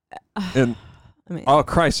 A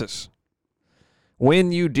crisis.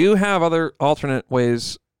 When you do have other alternate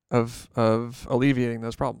ways of alleviating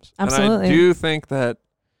those problems. Absolutely. And I do think that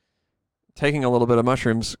taking a little bit of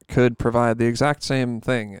mushrooms could provide the exact same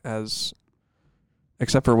thing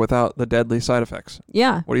except for without the deadly side effects.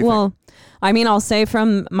 Yeah. What do you think? I mean, I'll say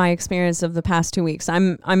from my experience of the past 2 weeks,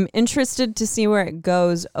 I'm interested to see where it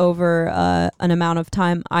goes over an amount of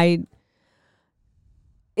time.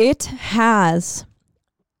 It has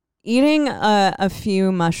eating a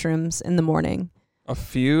few mushrooms in the morning. A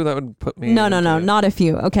few? That would put me... No, not a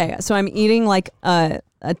few. Okay, so I'm eating like a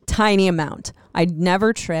tiny amount. I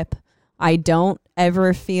never trip. I don't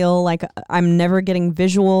ever feel like I'm never getting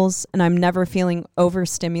visuals, and I'm never feeling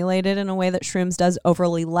overstimulated in a way that shrooms does,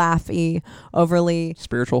 overly laughy, overly...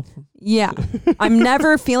 spiritual. Yeah. I'm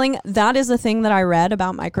never feeling... That is the thing that I read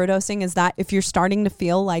about microdosing, is that if you're starting to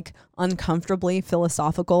feel like uncomfortably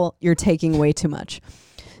philosophical, you're taking way too much.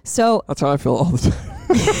 So that's how I feel all the time.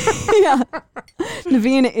 Yeah.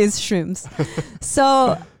 Naveen is shrooms.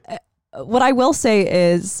 So what I will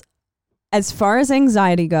say is, as far as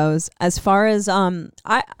anxiety goes, as far as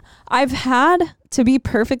I've had, to be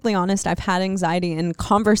perfectly honest, I've had anxiety in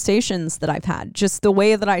conversations that I've had, just the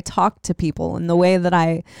way that I talk to people and the way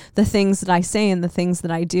that the things that I say and the things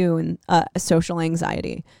that I do, and social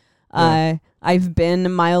anxiety. Yeah. I've been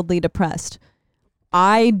mildly depressed.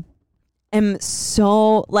 I am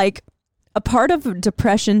so, like, a part of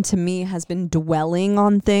depression to me has been dwelling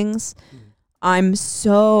on things. It's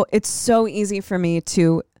so easy for me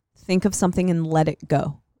to think of something and let it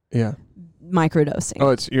go. Yeah. Microdosing.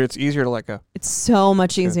 Oh, it's easier to let go. It's so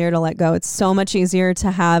much easier to let go. It's so much easier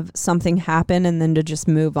to have something happen and then to just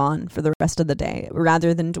move on for the rest of the day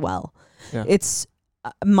rather than dwell. Yeah. It's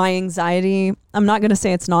my anxiety. I'm not going to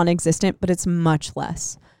say it's non-existent, but it's much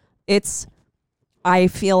less. I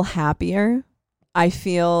feel happier. I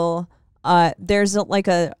feel I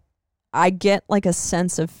get like a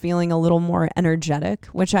sense of feeling a little more energetic,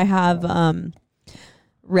 which I have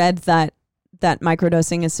read that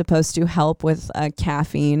microdosing is supposed to help with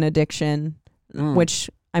caffeine addiction,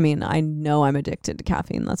 which, I mean, I know I'm addicted to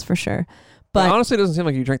caffeine, that's for sure. But honestly, it doesn't seem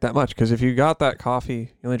like you drink that much, because if you got that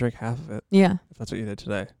coffee, you only drink half of it. Yeah. If that's what you did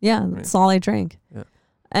today. Yeah, that's all I drank. Yeah.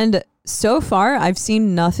 And so far, I've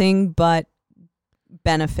seen nothing but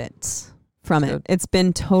benefits from it. It's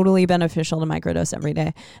been totally beneficial to microdose every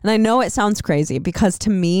day. And I know it sounds crazy, because to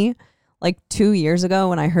me, like 2 years ago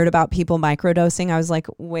when I heard about people microdosing, I was like,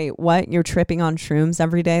 wait, what? You're tripping on shrooms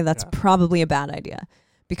every day? That's probably a bad idea,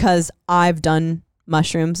 because I've done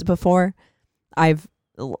mushrooms before.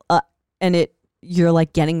 You're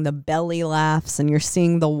like getting the belly laughs, and you're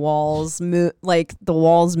seeing the walls move, like the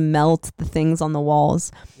walls melt, the things on the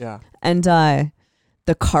walls. Yeah. And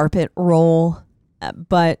the carpet roll,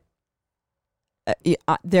 but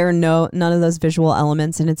there are none of those visual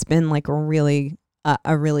elements, and it's been like really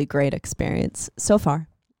a really great experience so far.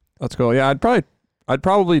 That's cool. Yeah, I'd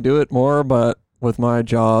probably do it more, but with my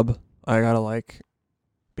job, I gotta like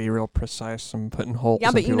be real precise and putting holes.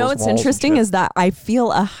 Yeah, but you know what's interesting is that I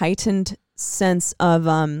feel a heightened sense of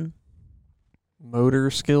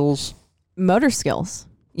motor skills.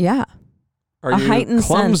 Yeah. Are you heightened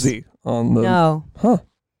clumsy sense. on the? No. Huh.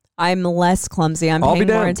 I'm less clumsy. I'm I'll paying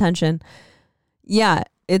be more down. attention. Yeah,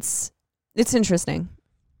 it's interesting.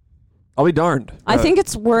 I'll be darned. I think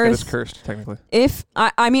it's worth. It's cursed technically. If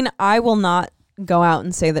I mean, I will not go out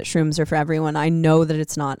and say that shrooms are for everyone. I know that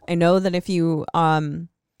it's not. I know that if you that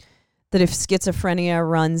if schizophrenia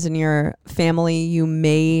runs in your family, you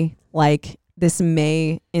may this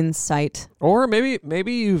may incite. Or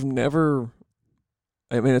maybe you've never.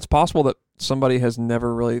 I mean, it's possible that somebody has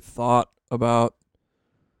never really thought about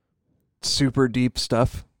super deep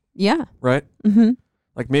stuff. Yeah. Right. Mm-hmm.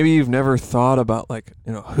 Like maybe you've never thought about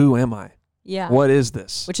who am I? Yeah. What is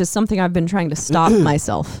this? Which is something I've been trying to stop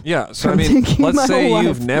myself. Yeah. So I mean, let's say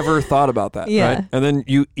you've never thought about that, yeah. right? And then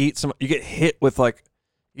you eat you get hit with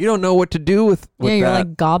you don't know what to do with yeah, you're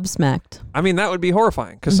that. Gobsmacked. I mean, that would be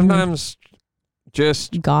horrifying because sometimes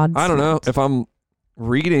just I don't know, if I'm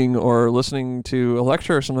reading or listening to a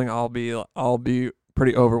lecture or something, I'll be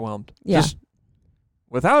pretty overwhelmed. Yeah. Just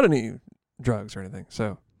without any drugs or anything.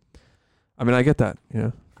 So I mean, I get that,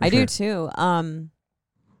 I do too.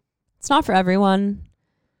 It's not for everyone.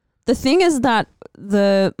 The thing is that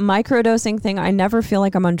the microdosing thing, I never feel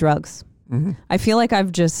like I'm on drugs. Mm-hmm. I feel like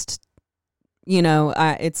I've just,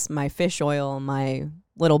 it's my fish oil, my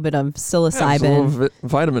little bit of psilocybin,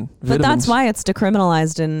 vitamins. But that's why it's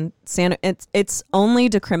decriminalized in it's only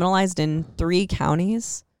decriminalized in 3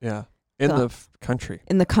 counties. Yeah, in the country.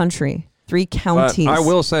 In the country, 3 counties. I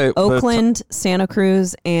will say Oakland, Santa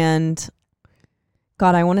Cruz, and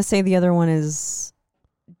God, I want to say the other one is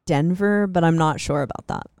Denver, but I'm not sure about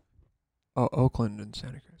that. Oh, Oakland and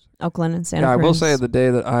Santa Cruz. Oakland and Santa Cruz. Yeah, I will say the the day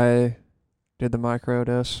that I did the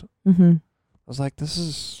microdose, I was like,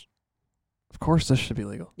 of course this should be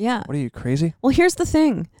legal. Yeah. What are you, crazy? Well, here's the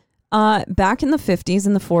thing. Back in the 50s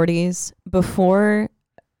and the 40s, before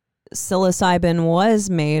psilocybin was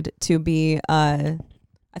made to be, I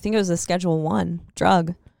think it was a Schedule 1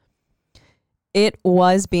 drug, it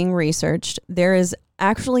was being researched. There is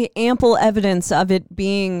actually ample evidence of it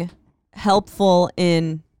being helpful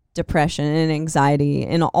in depression and anxiety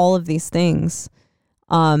and all of these things.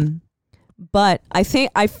 But I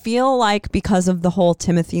feel like because of the whole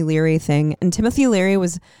Timothy Leary thing, and Timothy Leary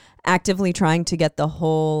was actively trying to get the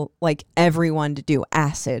whole, everyone to do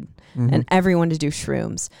acid and everyone to do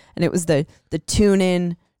shrooms. And it was the tune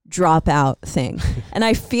in, drop out thing. And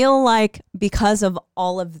I feel like because of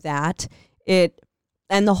all of that,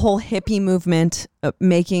 and the whole hippie movement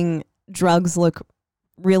making drugs look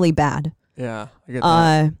really bad. Yeah, I get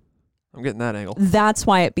that. I'm getting that angle. That's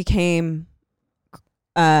why it became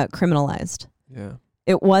criminalized. Yeah.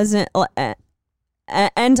 It wasn't,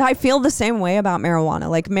 and I feel the same way about marijuana.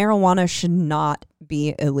 Marijuana should not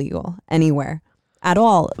be illegal anywhere at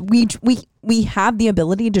all. We have the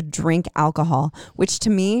ability to drink alcohol, which to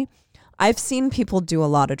me, I've seen people do a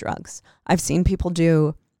lot of drugs. I've seen people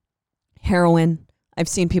do heroin. I've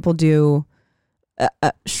seen people do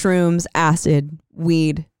shrooms, acid,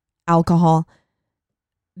 weed, alcohol.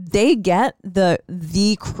 They get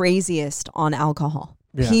the craziest on alcohol.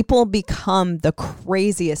 Yeah. People become the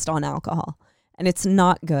craziest on alcohol, and it's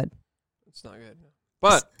not good. It's not good.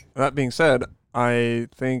 But that being said, I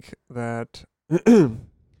think that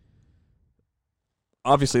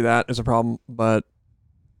obviously that is a problem, but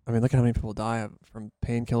I mean, look at how many people die from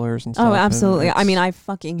painkillers and stuff. Oh, absolutely. I mean, I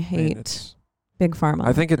fucking hate Big Pharma.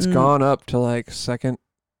 I think it's gone up to second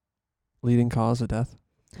leading cause of death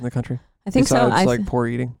in the country. I think besides, so. Poor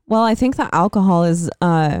eating. Well, I think that alcohol is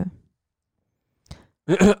alcohol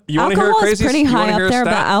is pretty high up there,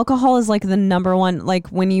 but alcohol is the number one.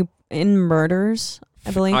 When you in murders,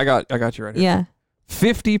 I believe. I got you right here. Yeah.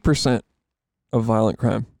 50% of violent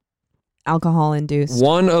crime, alcohol induced.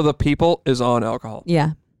 One of the people is on alcohol.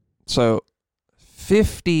 Yeah. So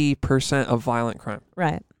 50% of violent crime.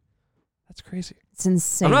 Right. That's crazy. It's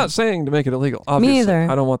insane. I'm not saying to make it illegal. Obviously. Me either.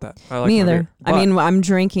 I don't want that. I like Me either. Beer, I mean, I'm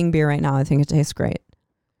drinking beer right now. I think it tastes great.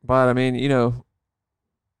 But I mean,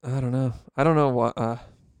 I don't know. I don't know what. I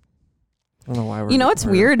don't know why we're. What's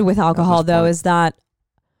weird with alcohol though is that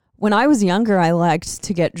when I was younger, I liked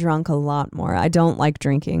to get drunk a lot more. I don't like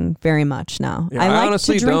drinking very much now. Yeah, I like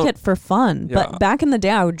to drink it for fun, but back in the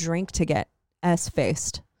day, I would drink to get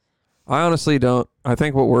S-faced. I honestly don't. I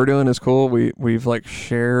think what we're doing is cool. We've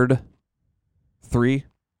shared 3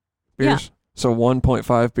 beers, so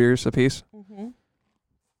 1.5 beers a piece. Mm-hmm.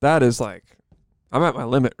 That is I'm at my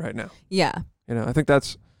limit right now. Yeah. You know, I think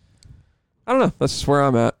that's just where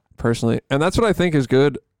I'm at personally. And that's what I think is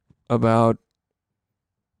good about,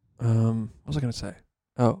 what was I going to say?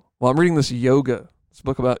 Oh, well, I'm reading this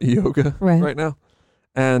book about yoga right now.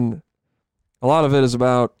 And a lot of it is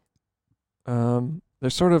about,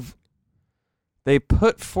 they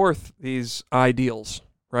put forth these ideals,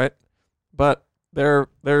 right? But they're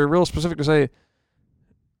real specific to say,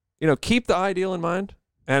 you know, keep the ideal in mind.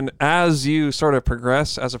 And as you sort of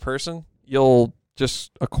progress as a person, you'll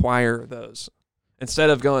just acquire those. Instead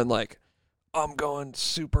of going like, I'm going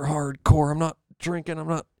super hardcore. I'm not drinking. I'm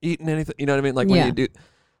not eating anything. You know what I mean? Like when you do,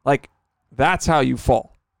 like that's how you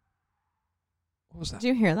fall. What was that? Did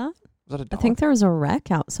you hear that? Was that a dog? I think there was a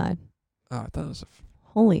wreck outside. Oh, I thought it was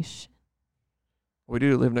Holy shit. We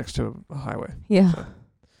do live next to a highway. Yeah.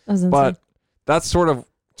 So. But that's sort of,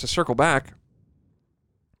 to circle back,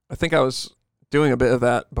 I think I was doing a bit of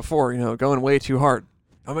that before, you know, going way too hard.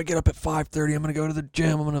 I'm going to get up at 5:30. I'm going to go to the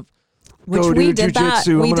gym. I'm going to go do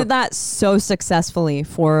jujitsu. We did that so successfully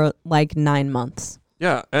for like 9 months.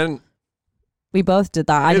 Yeah. And we both did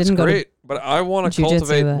that. I didn't go great, but I want to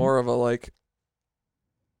cultivate more of a like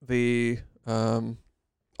the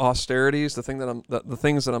austerities, the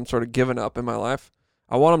things that I'm sort of giving up in my life.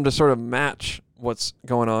 I want them to sort of match what's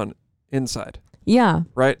going on inside. Yeah.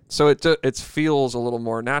 Right. So it feels a little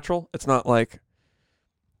more natural. It's not like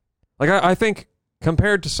I think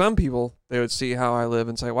compared to some people, they would see how I live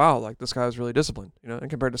and say, wow, like this guy is really disciplined, you know, and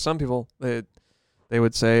compared to some people, they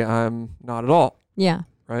would say I'm not at all. Yeah.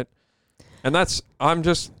 Right. And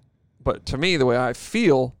but to me, the way I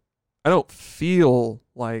feel, I don't feel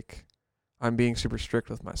like I'm being super strict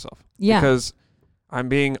with myself. Yeah. Because I'm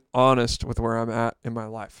being honest with where I'm at in my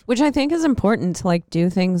life. Which I think is important to like do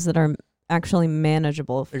things that are actually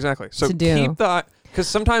manageable. Exactly. So to do. Keep because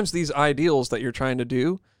sometimes these ideals that you're trying to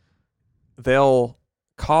do, they'll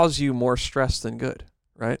cause you more stress than good,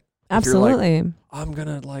 right? Absolutely. Like, I'm going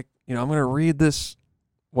to I'm going to read this,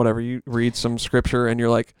 whatever, you read some scripture and you're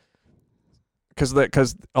like,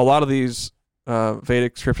 because a lot of these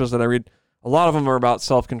Vedic scriptures that I read, a lot of them are about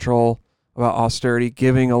self-control, about austerity,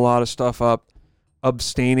 giving a lot of stuff up,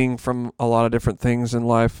 abstaining from a lot of different things in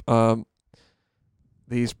life,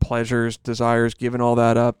 these pleasures, desires, giving all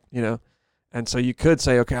that up, you know. And so you could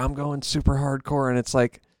say, okay, I'm going super hardcore, and it's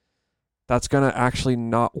like that's going to actually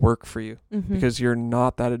not work for you because you're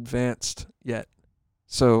not that advanced yet.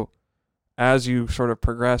 So as you sort of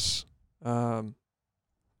progress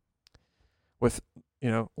with,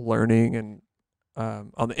 you know, learning and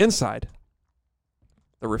on the inside,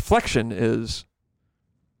 the reflection is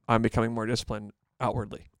I'm becoming more disciplined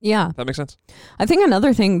outwardly. Yeah. That makes sense? I think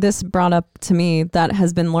another thing this brought up to me that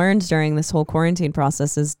has been learned during this whole quarantine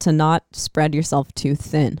process is to not spread yourself too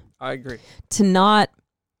thin. I agree. To not...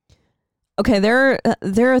 Okay,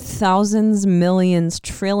 there are thousands, millions,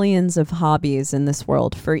 trillions of hobbies in this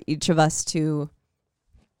world for each of us to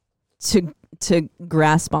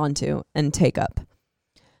grasp onto and take up.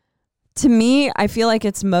 To me, I feel like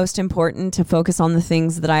it's most important to focus on the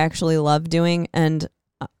things that I actually love doing and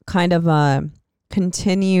kind of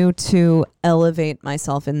continue to elevate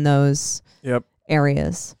myself in those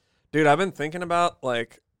areas. Dude, I've been thinking about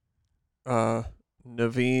like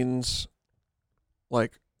Naveen's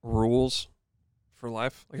like rules for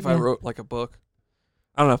life. Like if I wrote like a book,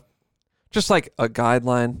 I don't know, just like a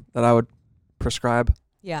guideline that I would prescribe.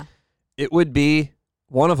 Yeah. It would be,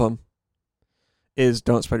 one of them is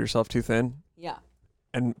don't spread yourself too thin. Yeah.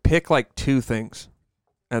 And pick like 2 things.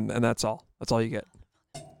 And that's all. That's all you get.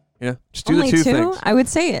 Yeah. Just do Only the 2 2 things. I would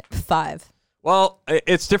say it 5. Well,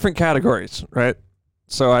 it's different categories, right?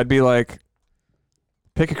 So I'd be like,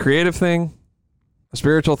 pick a creative thing, a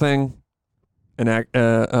spiritual thing,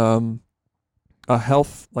 a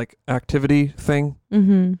health like activity thing.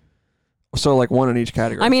 Mm-hmm. So like 1 in each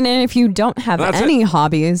category. I mean, and if you don't have any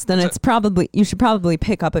hobbies, then you should probably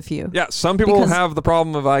pick up a few. Yeah, some people have the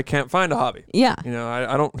problem of I can't find a hobby. Yeah. You know,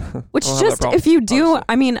 I don't. Which I don't just, problem, if you do, obviously.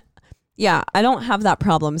 I mean, yeah, I don't have that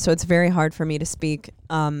problem, so it's very hard for me to speak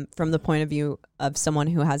from the point of view of someone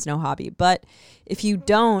who has no hobby. But if you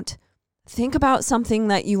don't, think about something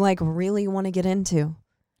that you like really want to get into.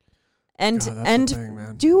 And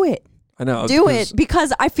do it. I know. Do it,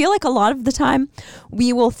 because I feel like a lot of the time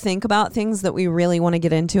we will think about things that we really want to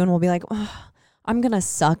get into and we'll be like, oh, I'm going to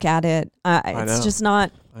suck at it. It's just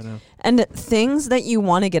not. I know. And things that you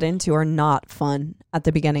want to get into are not fun at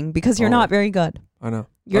the beginning because you're not very good. I know.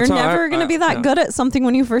 You're never going to be that good at something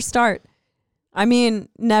when you first start. I mean,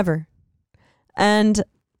 never. And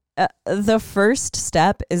the first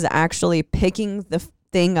step is actually picking the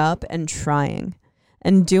thing up and trying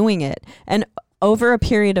and doing it. And over a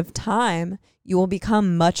period of time, you will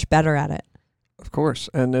become much better at it. Of course.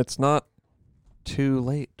 And it's not too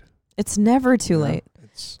late. It's never too late.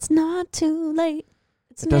 It's not too late.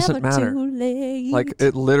 It doesn't matter. Too late. Like,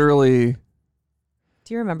 it literally...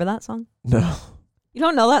 Do you remember that song? No. You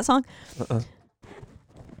don't know that song? Uh-uh.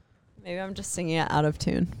 Maybe I'm just singing it out of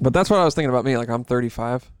tune. But that's what I was thinking about me. Like, I'm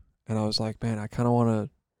 35, and I was like, man, I kind of want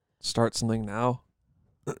to start something now.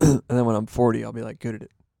 And then when I'm 40, I'll be, like, good at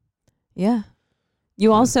it. Yeah.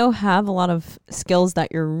 You also have a lot of skills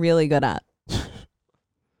that you're really good at.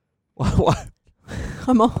 What?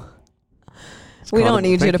 We don't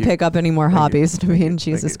need you to pick up any more hobbies to be in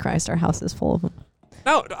Jesus Christ. Our house is full of them.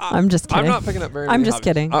 No, I'm just kidding. I'm not picking up very many I'm just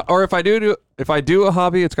hobbies. kidding. Or if I do a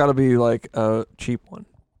hobby, it's got to be like a cheap one.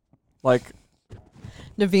 Like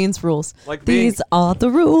Naveen's rules. Like these are the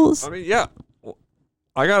rules. I mean, yeah.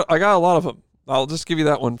 I got a lot of them. I'll just give you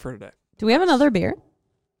that one for today. Do we have another beer?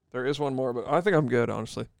 There is one more, but I think I'm good,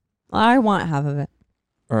 honestly. I want half of it.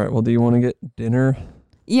 All right. Well, do you want to get dinner?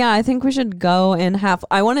 Yeah, I think we should go in half.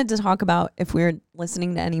 I wanted to talk about if we're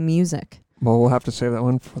listening to any music. Well, we'll have to save that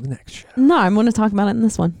one for the next show. No, I'm going to talk about it in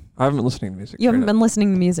this one. I haven't been listening to music. You haven't been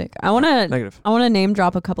listening to music. I want to Negative. I want to name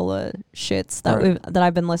drop a couple of shits that that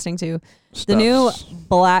I've been listening to. Stuffs. The new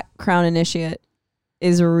Black Crown Initiate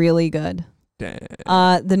is really good.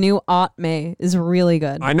 Damn. The new Aunt May is really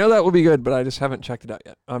good. I know that will be good, but I just haven't checked it out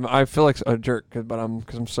yet. I feel like a jerk, because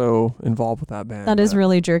I'm so involved with that band. That is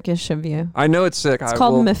really jerkish of you. I know it's sick. It's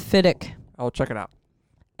called Mephitic. I'll check it out.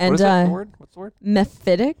 And what is that word? What's the word?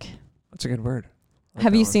 Mephitic. That's a good word.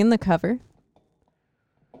 Have you seen the cover?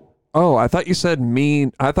 Oh, I thought you said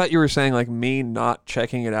me. I thought you were saying like me not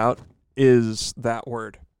checking it out is that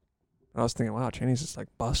word. I was thinking, wow, Cheney's just like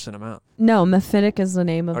busting them out. No, Mephitic is the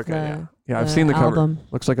name of Yeah, I've seen the cover. Album.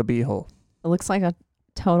 Looks like a beehole. It looks like a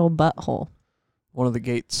total butthole. One of the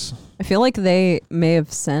gates. I feel like they may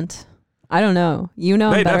have sent. I don't know. You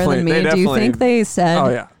know They better than me. Do you think they said? Oh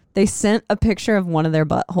yeah. They sent a picture of one of their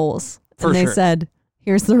buttholes, For and they sure. said,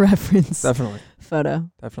 "Here's the reference." Definitely. Photo.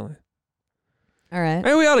 Definitely. All right.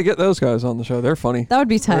 Hey, we ought to get those guys on the show. They're funny. That would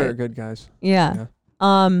be tight. They're good guys. Yeah.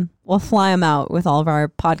 We'll fly them out with all of our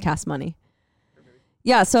podcast money.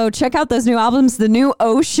 Yeah, so check out those new albums. The new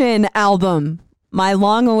Ocean album, my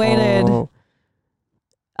long-awaited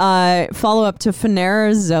follow-up to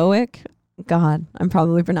Phanerozoic. God, I'm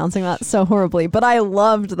probably pronouncing that so horribly, but I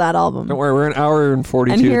loved that album. Don't worry, we're an hour and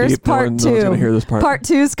 42 and here's deep. part No one's gonna hear this part. Part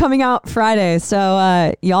 2's coming out Friday,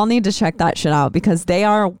 so y'all need to check that shit out because they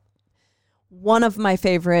are one of my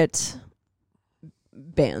favorite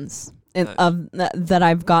bands that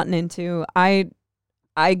I've gotten into. I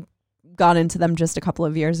got into them just a couple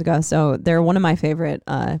of years ago, so they're one of my favorite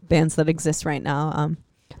bands that exist right now.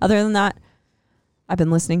 Other than that, I've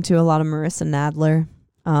been listening to a lot of Marissa Nadler,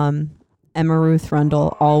 Emma Ruth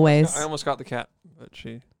Rundle, always. I almost got the cat, but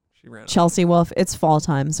she ran. Chelsea Wolfe. It's fall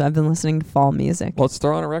time, so I've been listening to fall music. Let's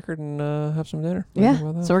throw on a record and have some dinner.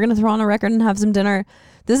 Yeah, so we're gonna throw on a record and have some dinner.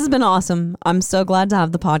 This has been awesome. I'm so glad to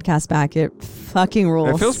have the podcast back. It fucking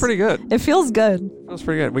rules. It feels pretty good. It feels good. It feels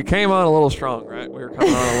pretty good. We came on a little strong, right? We were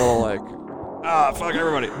coming on a little like, fuck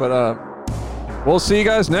everybody. But we'll see you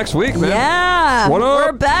guys next week, man. Yeah, what up?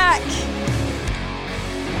 We're back.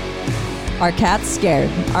 Our cat's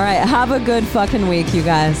scared. All right, have a good fucking week, you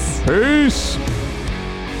guys. Peace.